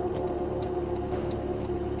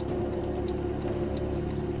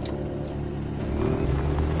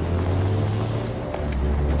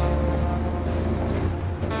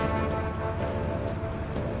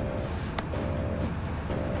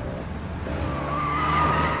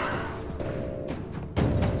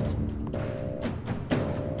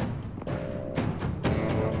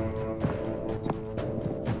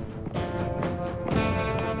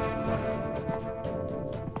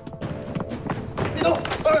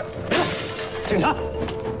警察，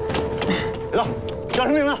别动，叫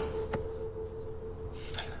什么名字？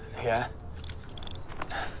元。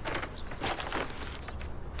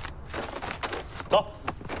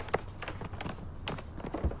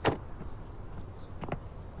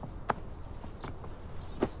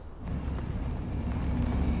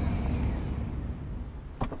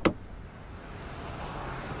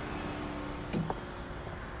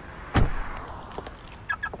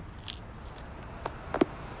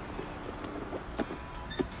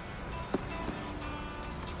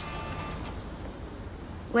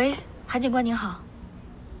喂，韩警官您好。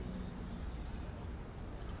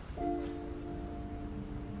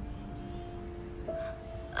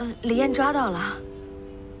李艳抓到了。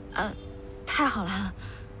太好了，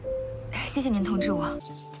谢谢您通知我。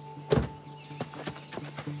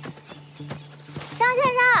张先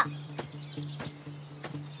生，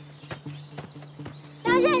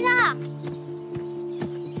张先生，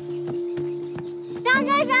张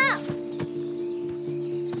先生。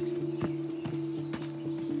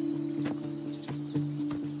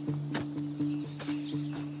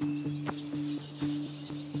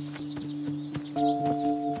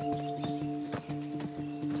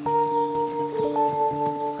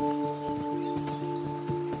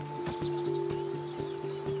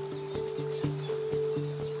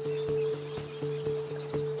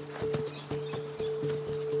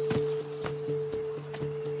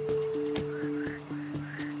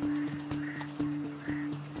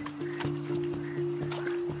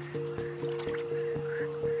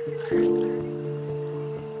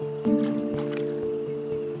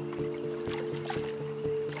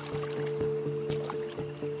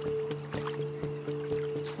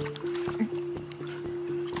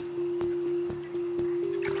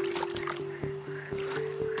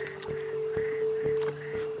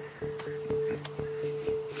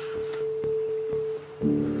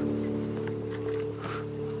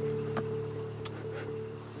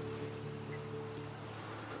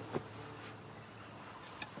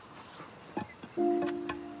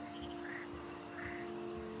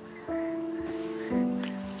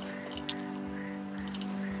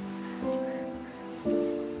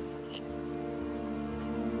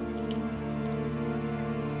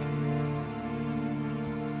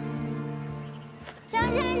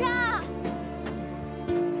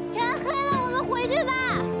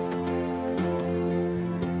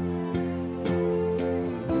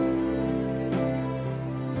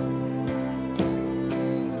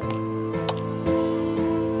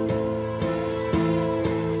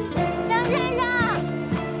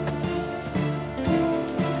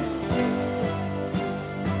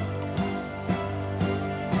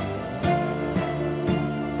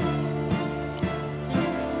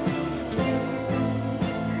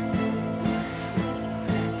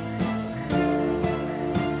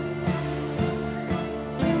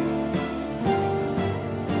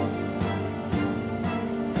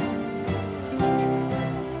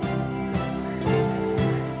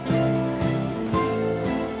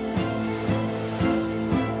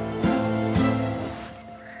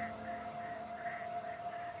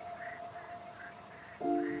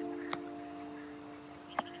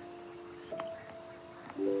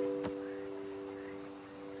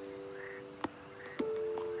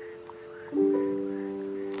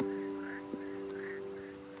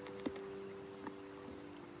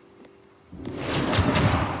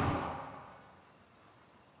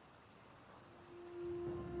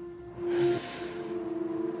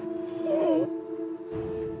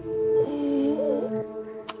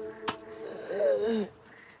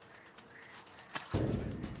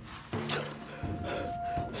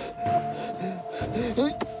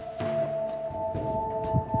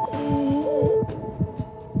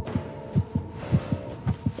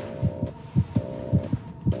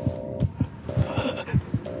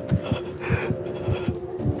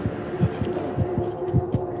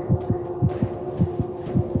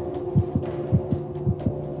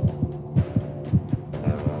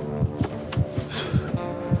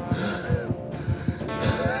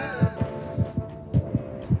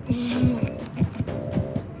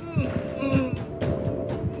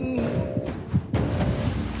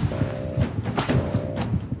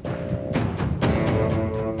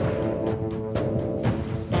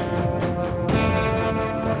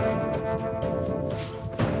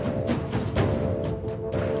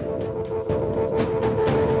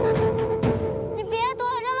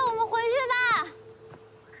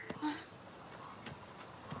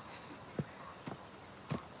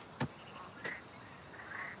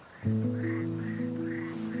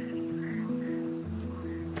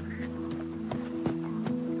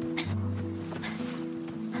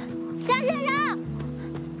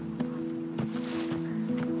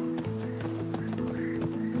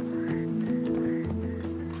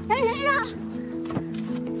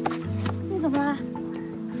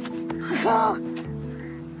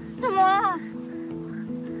 怎么了？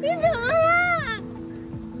你怎么了？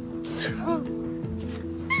先生，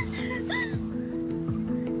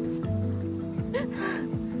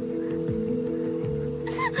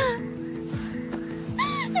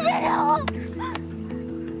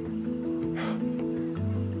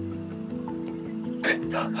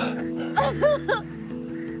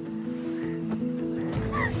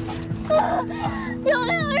有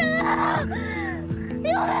没有人啊？有没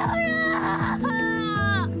有人啊？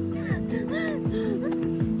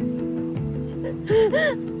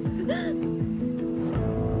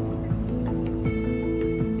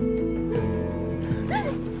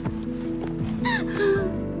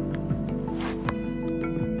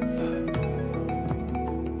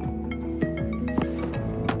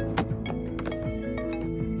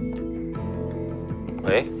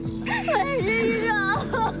喂，喂，先生，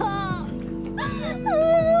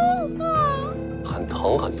很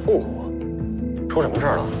疼，很痛苦，出什么事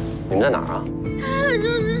儿了？你们在哪儿啊？就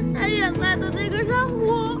是他演在的那个山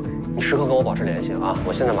谷。你时刻跟我保持联系啊！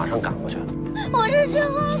我现在马上赶过去。我这信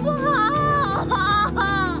号不好。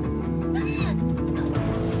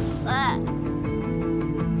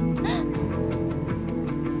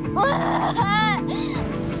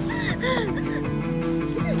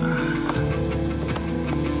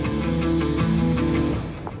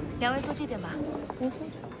两位坐这边吧。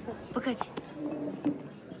不客气。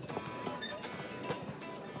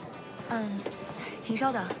请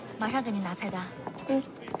稍等，马上给您拿菜单。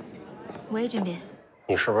喂，俊斌，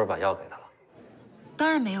你是不是把药给他了？当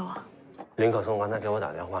然没有啊。林可松刚才给我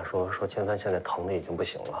打电话说千帆现在疼的已经不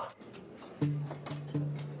行了。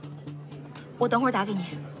我等会儿打给你，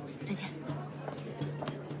再见。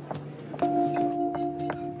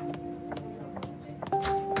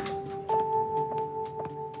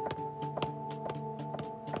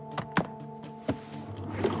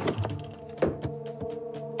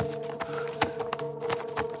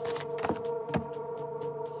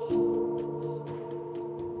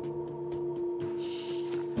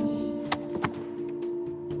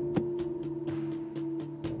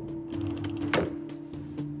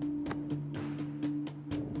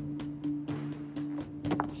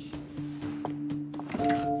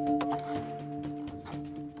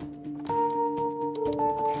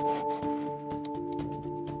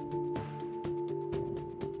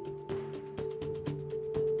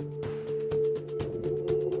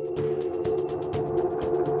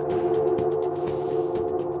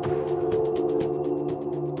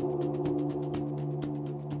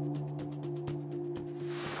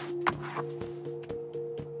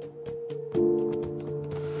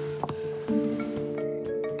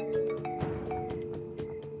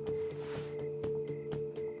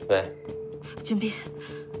喂，俊斌，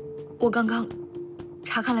我刚刚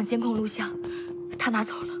查看了监控录像，他拿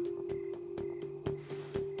走了。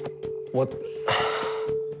我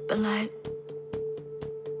本来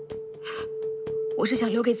我是想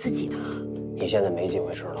留给自己的。你现在没机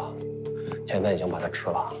会吃了，千帆已经把它吃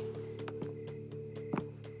了。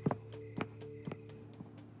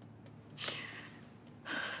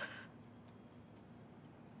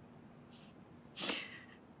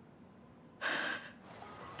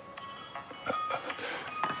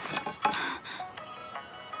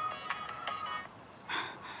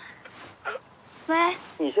喂，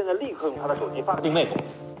你现在立刻用他的手机发个定位给我，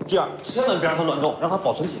这样千万别让他乱动，让他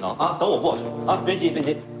保存体能啊！等我过去啊，别急别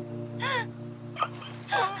急。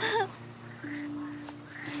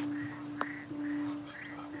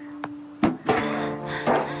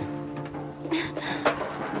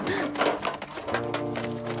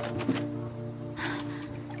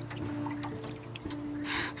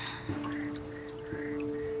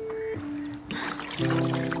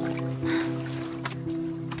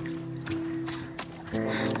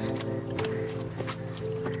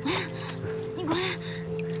你过来，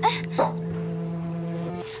哎，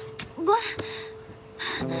你过来。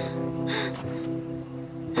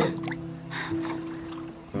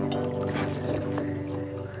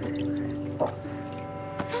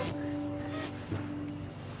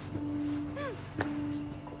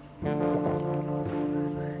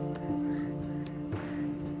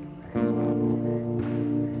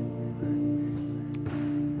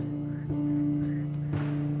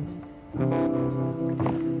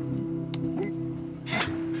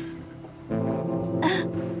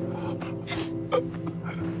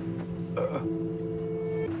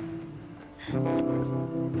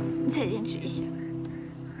你再坚持一下，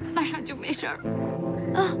马上就没事儿了。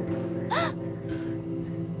啊，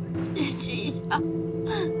坚持一下。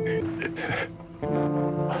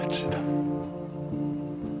我知道，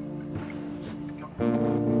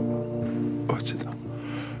我知道，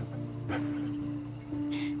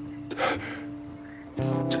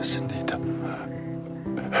这是你的，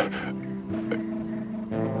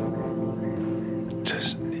这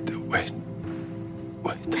是你的味道。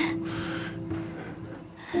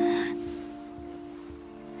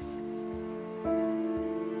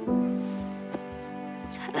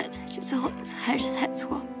猜来猜去，最后一次还是猜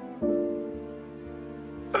错了。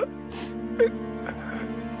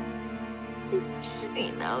是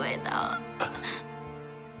你的味道，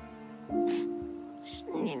是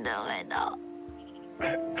你的味道。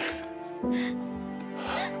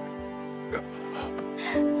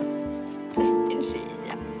再坚持一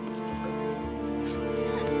下。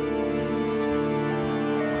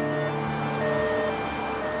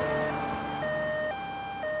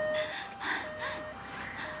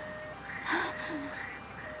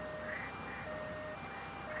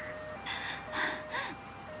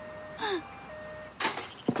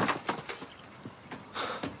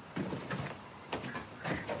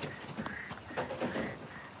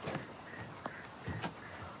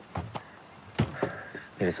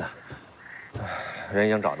伊丽丝，人已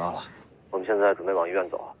经找到了，我们现在准备往医院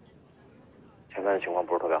走。前面的情况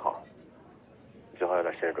不是特别好，最好有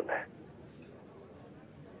点心理准备。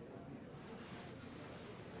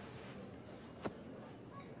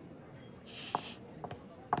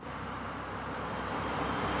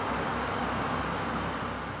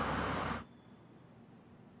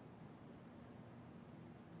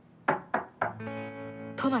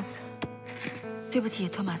托马斯，对不起，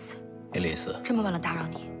托马斯。 伊丽丝，这么晚了打扰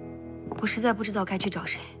你，我实在不知道该去找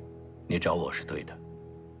谁。你找我是对的。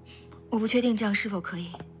我不确定这样是否可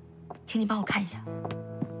以，请你帮我看一下。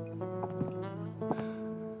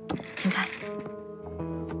请看。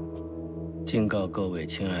警告各位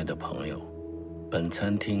亲爱的朋友，本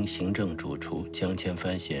餐厅行政主厨江千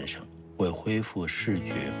帆先生为恢复视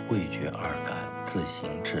觉、味觉二感自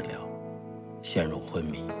行治疗，陷入昏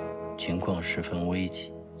迷，情况十分危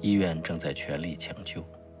急，医院正在全力抢救。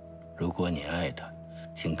 如果你爱他，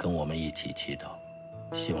请跟我们一起祈祷，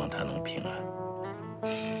希望他能平安。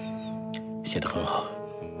写得很好，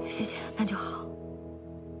谢谢，那就好。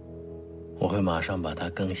我会马上把它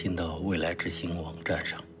更新到未来之星网站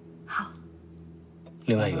上。好。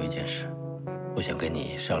另外有一件事，我想跟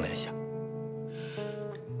你商量一下，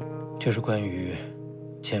就是关于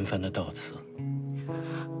千帆的悼词。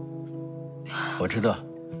我知道，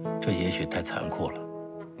这也许太残酷了，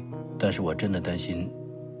但是我真的担心。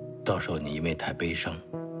 到时候你因为太悲伤，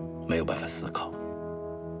没有办法思考。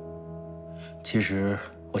其实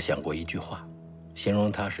我想过一句话，形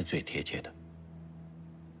容它是最贴切的，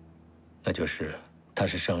那就是它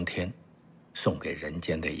是上天送给人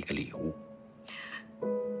间的一个礼物。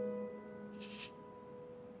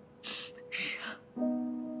是啊。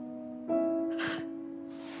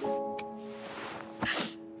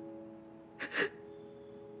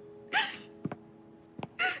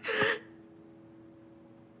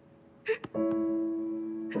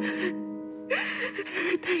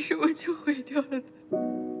但是我就毁掉了它。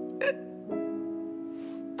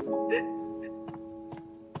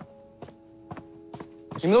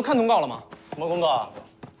你们都看通告了吗？什么公告啊？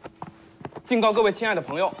警告各位亲爱的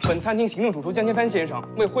朋友，本餐厅行政主厨江千帆先生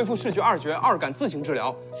为恢复视觉、二觉、二感自行治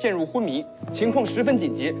疗，陷入昏迷，情况十分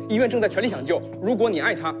紧急，医院正在全力抢救。如果你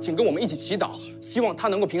爱他，请跟我们一起祈祷，希望他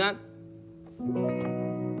能够平安。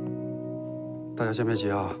大家先别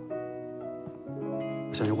急啊，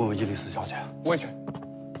我先去问问伊丽丝小姐。我也去。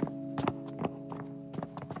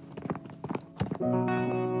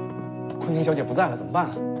昆汀小姐不在了，怎么办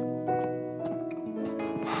啊？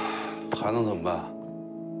还能怎么办？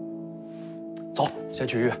走，先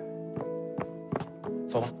去医院。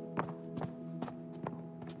走吧。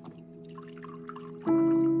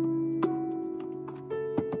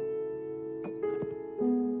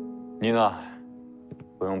妮娜，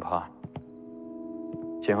不用怕，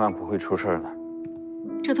千帆不会出事的。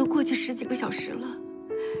这都过去10几个小时了，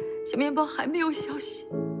小面包还没有消息。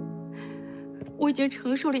我已经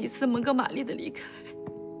承受了一次蒙哥马利的离开，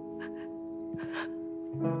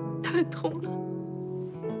太痛了。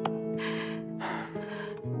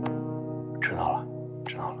知道了，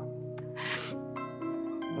知道了。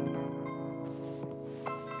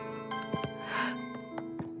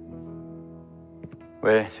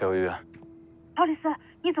喂，小雨。鲍里斯，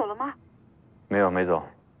你走了吗？没有，没走。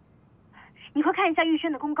你快看一下玉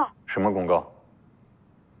轩的公告。什么公告？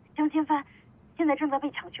江千帆现在正在被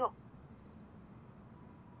抢救。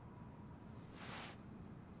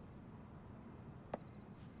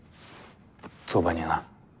坐吧，妮娜。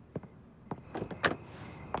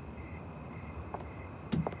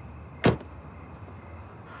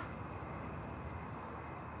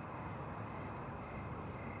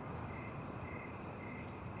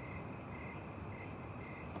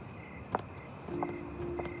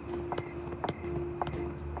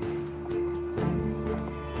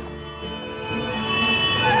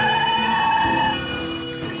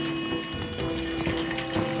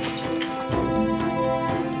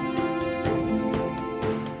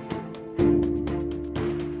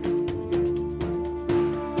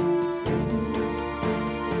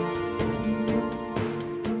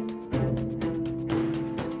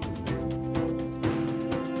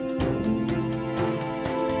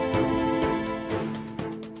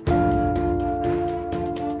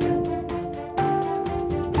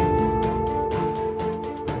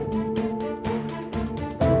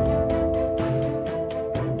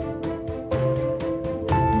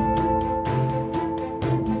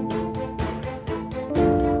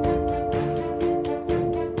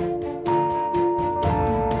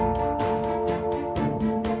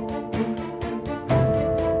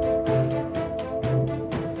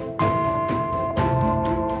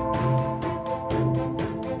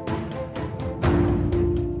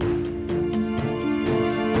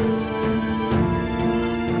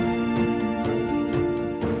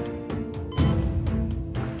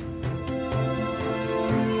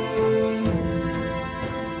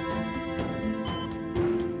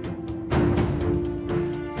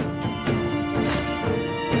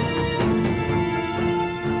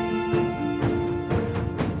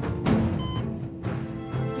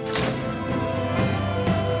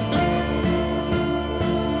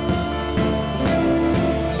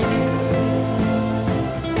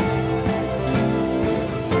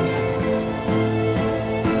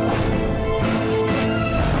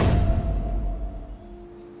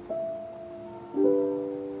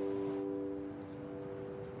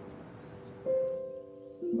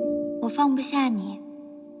我放不下你，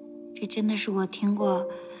这真的是我听过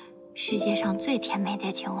世界上最甜美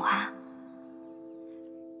的情话。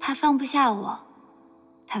他放不下我，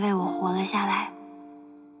他为我活了下来。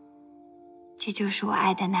这就是我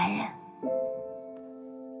爱的男人。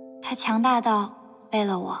他强大到为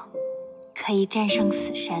了我，可以战胜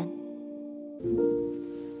死神。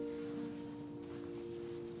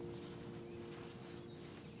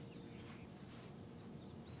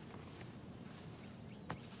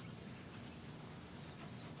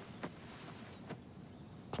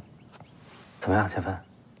怎么样，千帆？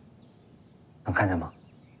能看见吗？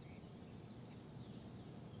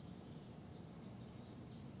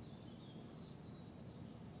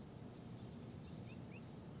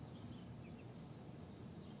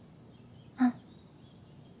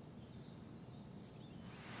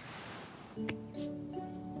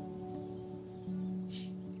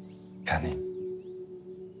看你，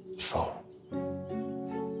瘦了。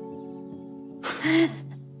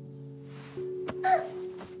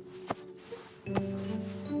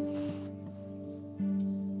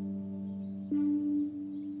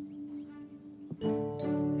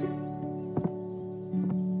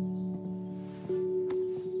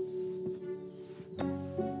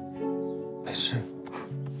没事，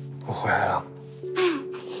我回来了。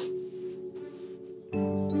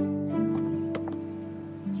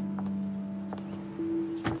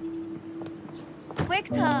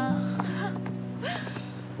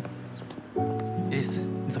伊丽丝，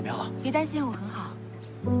你怎么样了？别担心，我很好。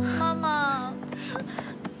妈妈，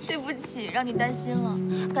对不起，让你担心了。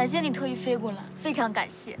感谢你特意飞过来，非常感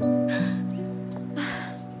谢。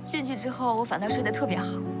进去之后，我反倒睡得特别好。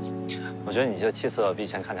我觉得你这气色比以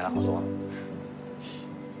前看起来好多了。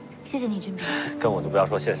谢谢你，君斌。跟我就不要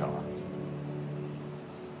说谢谢了。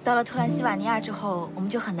到了特兰西瓦尼亚之后，我们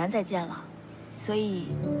就很难再见了，所以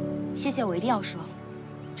谢谢我一定要说，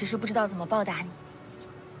只是不知道怎么报答你。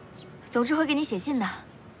总之会给你写信的。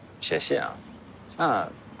写信啊？那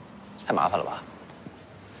太麻烦了吧？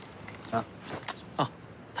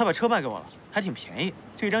他把车卖给我了，还挺便宜，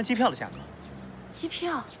就一张机票的价格。机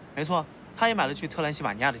票？没错，他也买了去特兰西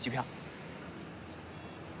瓦尼亚的机票。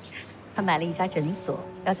他买了一家诊所，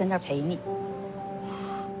要在那儿陪你。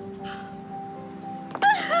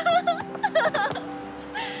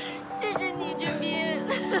谢谢你，君斌。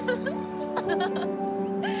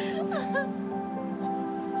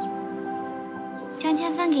江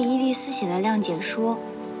千帆给伊丽丝写了谅解书，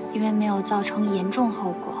因为没有造成严重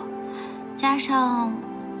后果，加上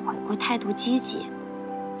悔过态度积极，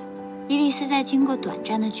伊丽丝在经过短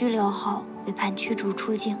暂的拘留后被判驱逐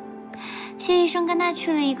出境。谢医生跟他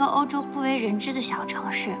去了一个欧洲不为人知的小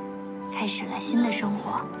城市，开始了新的生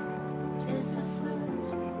活。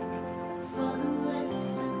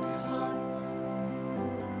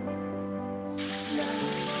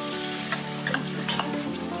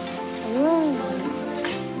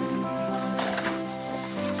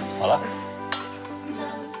好了。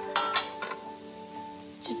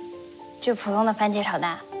就普通的番茄炒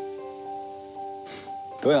蛋。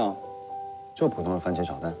对啊，就普通的番茄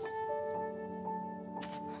炒蛋。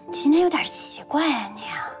今天有点奇怪啊你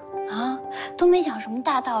啊，都没讲什么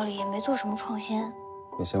大道理，也没做什么创新。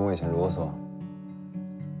你嫌我以前啰嗦？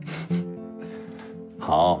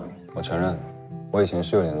好，我承认，我以前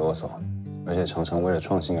是有点啰嗦，而且常常为了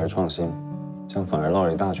创新而创新，这样反而绕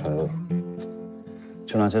了一大圈路。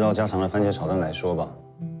就拿这道家常的番茄炒蛋来说吧，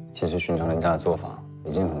其实寻常人家的做法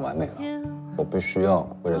已经很完美了，我不需要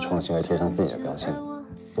为了创新而贴上自己的标签，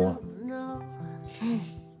多了。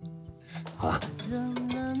好了，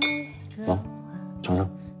来，尝尝。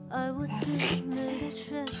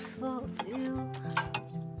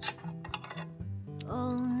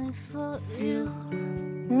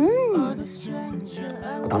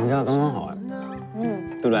我糖加的刚刚好哎，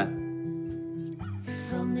对不对？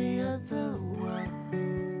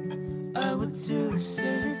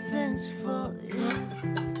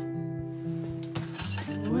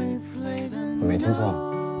我没听错，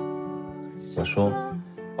我说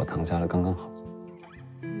我糖加的刚刚好。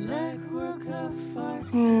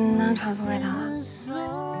能尝出味道啊？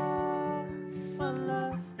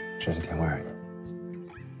只是甜味而已。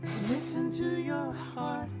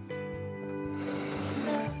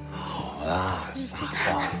好啦，傻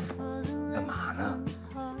瓜，干嘛呢？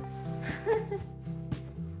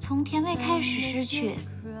从甜味开始失去，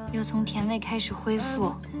又从甜味开始恢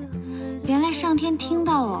复。原来上天听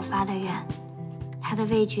到了我发的愿，他的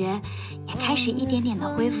味觉也开始一点点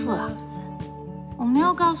的恢复了。我没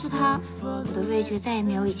有告诉他，我的味觉再也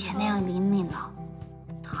没有以前那样灵敏了，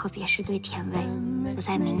特别是对甜味不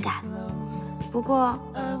再敏感。不过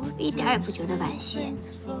我一点也不觉得惋惜，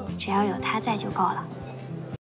只要有他在就够了。